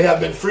 They have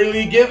been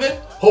freely given.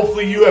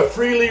 Hopefully you have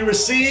freely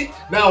received.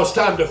 Now it's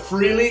time to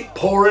freely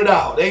pour it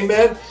out.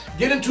 Amen.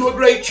 Get into a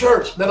great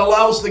church that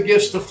allows the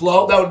gifts to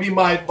flow. That would be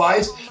my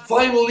advice.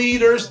 Find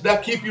leaders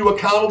that keep you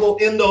accountable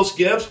in those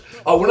gifts.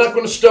 We're not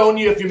going to stone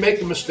you if you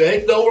make a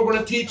mistake, though. We're going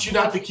to teach you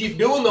not to keep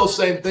doing those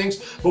same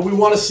things, but we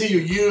want to see you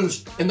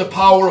used in the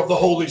power of the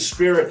Holy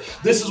Spirit.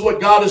 This is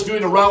what God is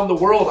doing around the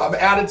world. I've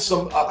added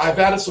some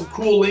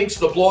cool links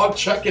to the blog.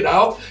 Check it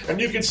out, and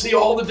you can see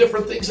all the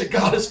different things that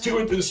God is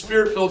doing through the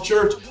Spirit-filled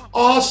church.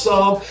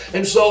 Awesome.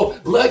 And so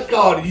let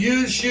God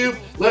use you.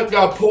 Let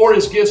God pour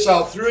his gifts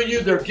out through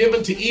you. They're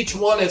given to each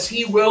one as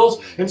he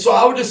wills. And so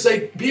I would just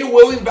say, be a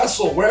willing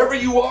vessel wherever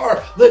you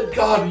are. Let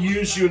God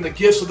use you in the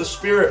gifts of the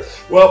Spirit.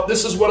 Well,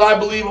 this is what I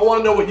believe. I want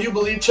to know what you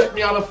believe. Check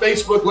me out on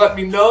Facebook. Let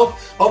me know.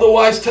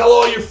 Otherwise, tell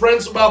all your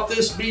friends about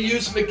this. Be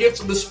using the gifts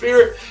of the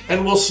Spirit,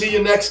 and we'll see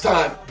you next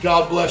time.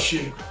 God bless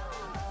you.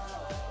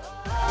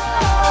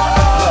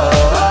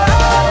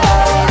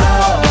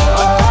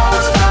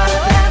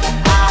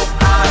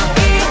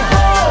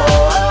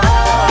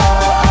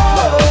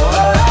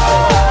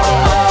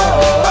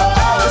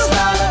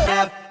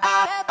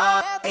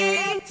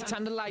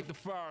 Time to light the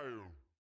fire.